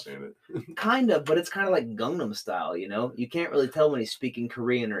of. understand it. kind of, but it's kind of like Gangnam Style. You know, you can't really tell when he's speaking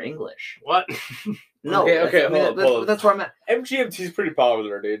Korean or English. What? No, Okay, hold on. that's where I'm at. MGMT's pretty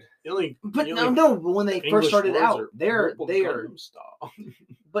popular, dude. But the no, only but when they English first started words out, are they are Purple Gangnam Style.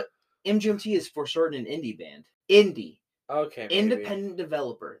 But MGMT is for certain an indie band. Indie. Okay, maybe. Independent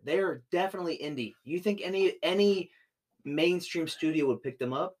developer. They're definitely indie. You think any mainstream studio would pick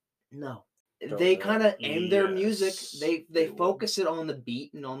them up? No. Don't They know. kind of aim their music. Yes, They they would. focus it on the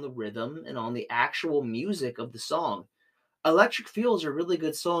beat and on the rhythm and on the actual music of the song. Electric Feel is a really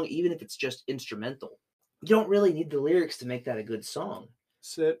good song, even if it's just instrumental. You don't really need the lyrics to make that a good song.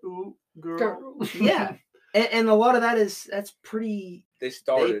 Said, ooh, girl. Yeah, and a lot of that's pretty. They They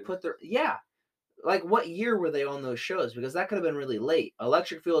started. put their Like, what year were they on those shows? Because that could have been really late.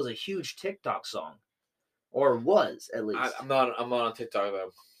 Electric Feel is a huge TikTok song, or was at least. I'm not on TikTok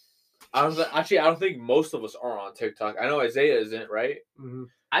though. I don't think most of us are on TikTok. I know Isaiah isn't, right? Mhm.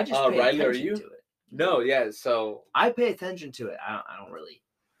 I just pay Riley, are attention you? to it. No, yeah. So I pay attention to it. I don't really.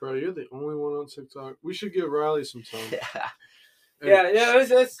 Bro, you're the only one on TikTok. We should give Riley some time. Hey, yeah.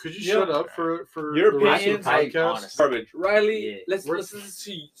 That's Could you yeah. shut up for Your the rest of the opinions, podcast? honestly. garbage. Riley, Yeah. let's We're- listen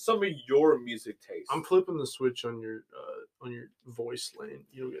to some of your music taste. I'm flipping the switch on your voice lane.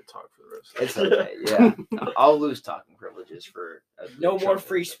 You don't get to talk for the rest. It's okay. Yeah, I'll lose talking privileges for a good No more chunk.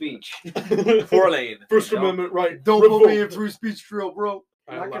 free speech. 4 lane. First No. Amendment right. Don't Revoke put me in it. free speech drill, bro.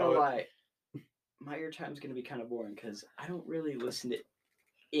 I I'm not gonna allow it. lie. My eartime's gonna be kind of boring because I don't really listen to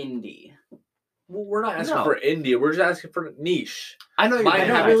indie. Well, we're not asking No. for indie. We're just asking for niche. I know you're Mine I gonna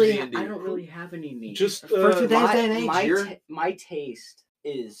don't have have to really. be indie. I don't really have any niche. Just For today's my, day and age, my, you're. my taste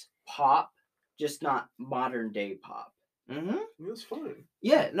is pop, just not modern day pop. Mm-hmm. That's fine.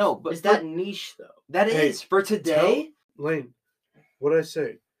 Yeah, no, but Is that niche though? that Hey, is for today. Lane, what'd I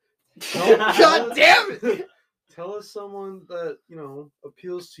say? God damn it! Tell us someone that,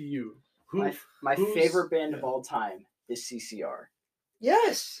 appeals to you. Who? My who's- favorite band of yeah. all time is CCR.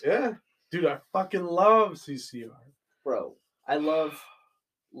 Yes, Yeah. Dude, I fucking love CCR. Bro, I love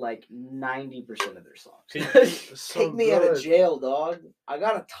like 90% of their songs. It's so take me out of good. jail, dog. I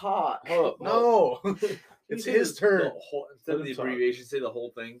gotta talk. Hold up. No. It's Can you his say turn. the whole, instead of Let the him talk. abbreviation, say the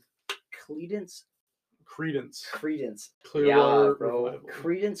whole thing. Credence. Credence. Clearwater bro. Revival.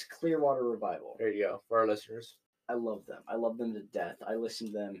 Credence Clearwater Revival. There you go. For our listeners. I love them. I love them to death. I listen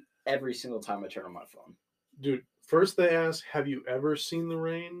to them every single time I turn on my phone. Dude, first they ask, have you ever seen the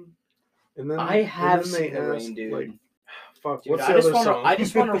rain? And then I have and then they seen the rain, ask, dude. Like, fuck, Dude, what's I the just other wanna- song? I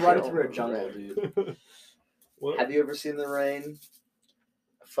just wanna run through a jungle, dude. What? Have you ever seen the rain?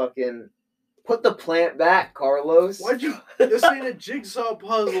 Fucking put the plant back, Carlos. Why'd you? This ain't a jigsaw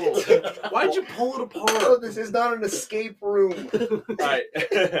puzzle. Why'd you pull it Oh, apart? this is not an escape room. Right.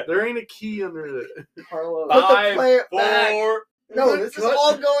 There ain't a key under it. Carlos. Put the 5, plant back. 4. No, this is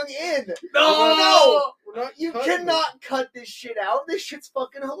all going in. No! We're not You cutting it. cannot cut this shit out. This shit's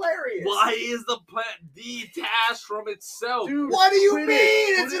fucking hilarious. Why is the plant detached from itself? Dude, What do you quit mean?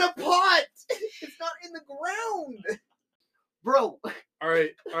 it. It's in a pot. It's not in the ground. Bro, All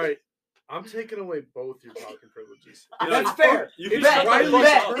right. I'm taking away both your talking privileges. that's fair. You It's can shut the Riley's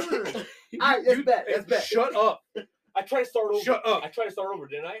fuck up. turn. All right, that's bet. That's bet. Shut up. I tried to start over. Shut up. I tried to start over,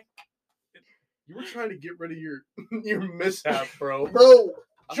 didn't I? You were trying to get rid of your mishap, bro. Bro,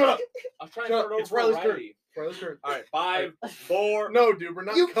 Shut up. I was trying Shut to start up. over It's for Riley's turn. Riley. Riley's turn. All right, 5, 4. No, dude, we're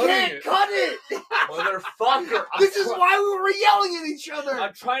not you cutting can't it. cut it. Motherfucker. This is why we were yelling at each other.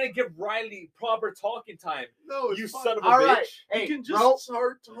 I'm trying to give Riley proper talking time. No, it's You fine. son of a All bitch. right. You Hey, can just bro,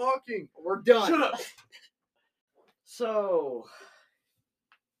 start talking. we're done. Shut up. So,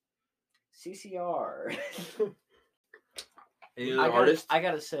 CCR. Any I other gotta, artist? I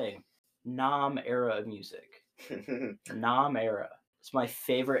gotta say, Nam era of music. Nam era. It's my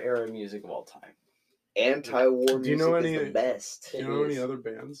favorite era of music of all time. Anti-war Do you music know is any- the best. Do you It know any is. other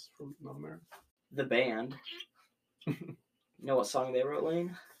bands from America? The band. You know what song they wrote,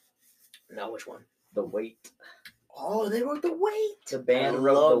 Lane? No, which one? The Weight. Oh, they wrote The Weight. The band I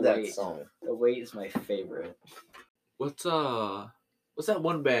wrote love The that Weight. song. The Weight is my favorite. What's that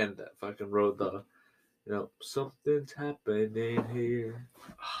one band that fucking wrote the, something's happening here.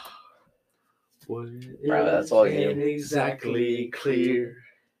 What it Bro, that's all you ain't need. exactly clear.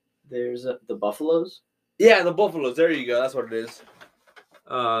 There's the Buffaloes. Yeah, the Buffaloes. There you go. That's what it is.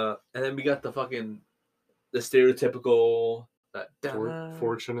 And then we got the stereotypical.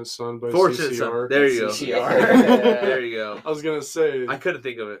 Fortunate Son by Fortunate CCR. Son. There you go. CCR. There you go. I was gonna say, I couldn't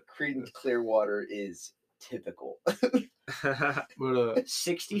think of it. Creedence Clearwater is typical. but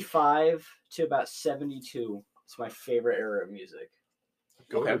 65 to about 72. It's my favorite era of music.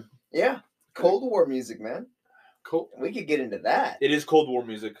 Okay. Yeah. Cold War music, man. cool. We could get into that. It is Cold War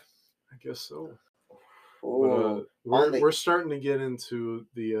music. I guess so. But, Ooh. we're starting to get into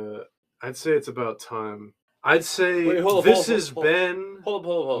the. I'd say it's about time. I'd say Wait, hold up, this hold up, has hold up. been Hold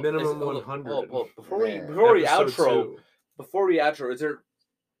up. minimum Hold up, 100. hold up. Before Man. we Episode outro, is there?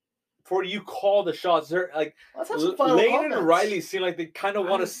 Before you call the shots, is there like Let's have some final Lane comments. and Riley seem like they kind of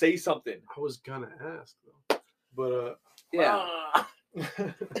want to say something. I was gonna ask though, but Yeah,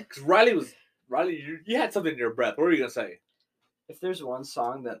 because Riley, you had something in your breath. What were you gonna say? If there's one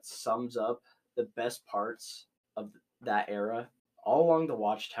song that sums up the best parts of that era, All Along the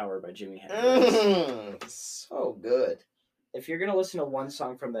Watchtower by Jimi Hendrix. So good. If you're gonna listen to one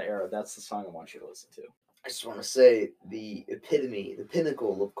song from that era, that's the song I want you to listen to. I just want to say the epitome, the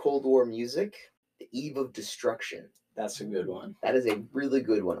pinnacle of Cold War music, The Eve of Destruction. That's a good one. That is a really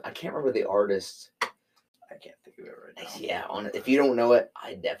good one. I can't remember the artist. I can't think of it right now. Yeah, if you don't know it,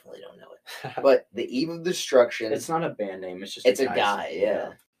 I definitely don't know it. But The Eve of Destruction, It's not a band name. It's just it's a guy's guy, name.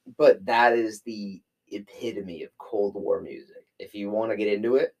 yeah. But that is the epitome of Cold War music. If you want to get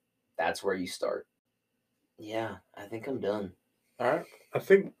into it, that's where you start. Yeah, I think I'm done. All right. I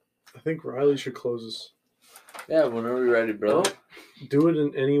think Riley should close us. Yeah, whenever you're ready, bro. Do it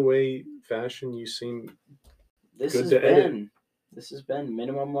in any way, fashion you seem. This Good has to edit. been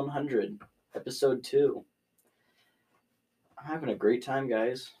Minimum 100, episode 2. I'm having a great time,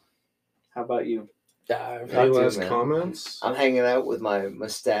 guys. How about you? Any too, last man. comments? I'm hanging out with my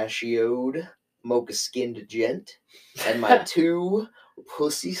mustachioed, mocha-skinned gent and my 2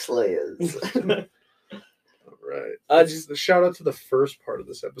 pussy slayers. Right. Just a shout out to the first part of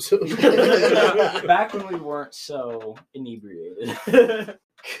this episode. Back when we weren't so inebriated.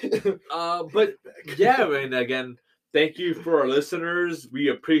 But yeah, I mean, again, thank you for our listeners. We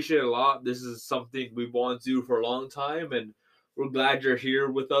appreciate it a lot. This is something we've wanted to do for a long time, and we're glad you're here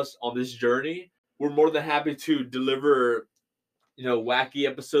with us on this journey. We're more than happy to deliver, wacky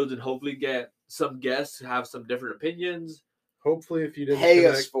episodes and hopefully get some guests who have some different opinions. Hopefully, if you didn't Pay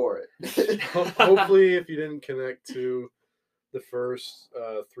connect, us for it. hopefully, if you didn't connect to the first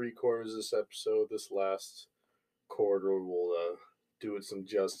 3 quarters of this episode, this last quarter will do it some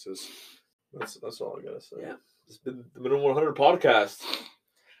justice. That's all I gotta say. Yeah. It's been the Minimum 100 podcast.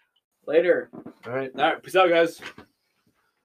 Later. All right. Peace out, guys.